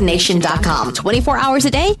redlegnation.com. 24 hours a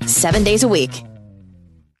day, 7 days a week.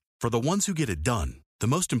 For the ones who get it done, the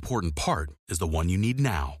most important part is the one you need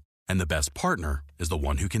now. And the best partner is the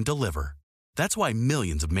one who can deliver. That's why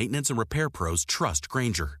millions of maintenance and repair pros trust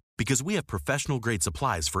Grainger, because we have professional-grade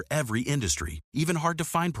supplies for every industry, even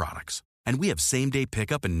hard-to-find products. And we have same-day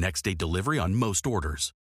pickup and next-day delivery on most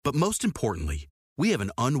orders. But most importantly, we have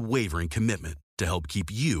an unwavering commitment to help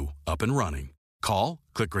keep you up and running. Call,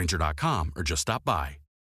 click Grainger.com, or just stop by.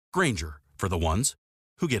 Grainger, for the ones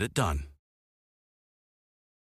who get it done.